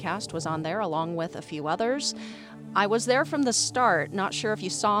Paratalk podcast was on there along with a few others. I was there from the start, not sure if you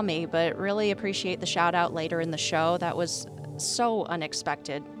saw me, but really appreciate the shout out later in the show. That was so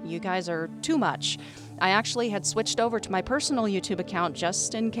unexpected. You guys are too much. I actually had switched over to my personal YouTube account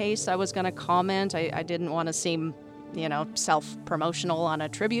just in case I was going to comment. I didn't want to seem, self-promotional on a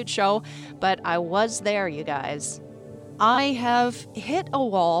tribute show, but I was there, you guys. I have hit a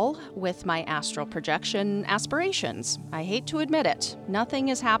wall with my astral projection aspirations. I hate to admit it. Nothing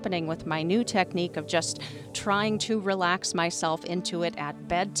is happening with my new technique of just trying to relax myself into it at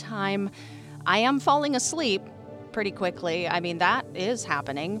bedtime. I am falling asleep pretty quickly. That is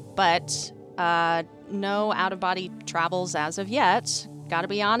happening, but no out-of-body travels as of yet. gotta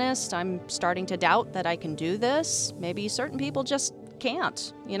be honest, I'm starting to doubt that I can do this. Maybe certain people just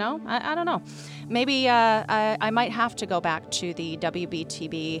can't, I don't know. Maybe I might have to go back to the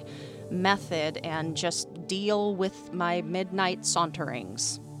WBTB method and just deal with my midnight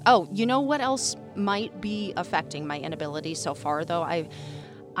saunterings. Oh, you know what else might be affecting my inability so far, though?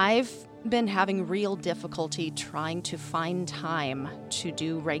 I've been having real difficulty trying to find time to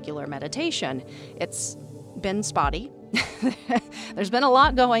do regular meditation. It's been spotty. There's been a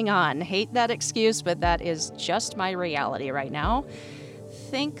lot going on. Hate that excuse, but that is just my reality right now.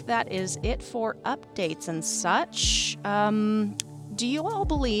 Think that is it for updates and such. Do you all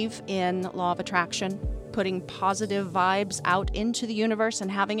believe in law of attraction? Putting positive vibes out into the universe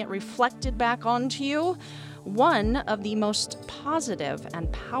and having it reflected back onto you? One of the most positive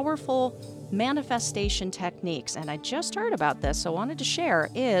and powerful manifestation techniques, and I just heard about this, so wanted to share,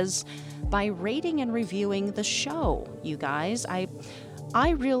 is by rating and reviewing the show, you guys. I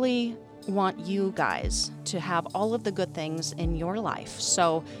really want you guys to have all of the good things in your life.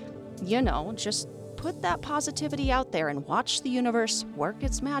 So, just put that positivity out there and watch the universe work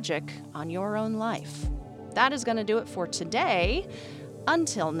its magic on your own life. That is going to do it for today.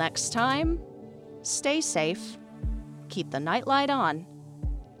 Until next time, stay safe, keep the nightlight on,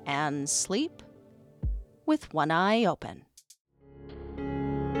 and sleep with one eye open.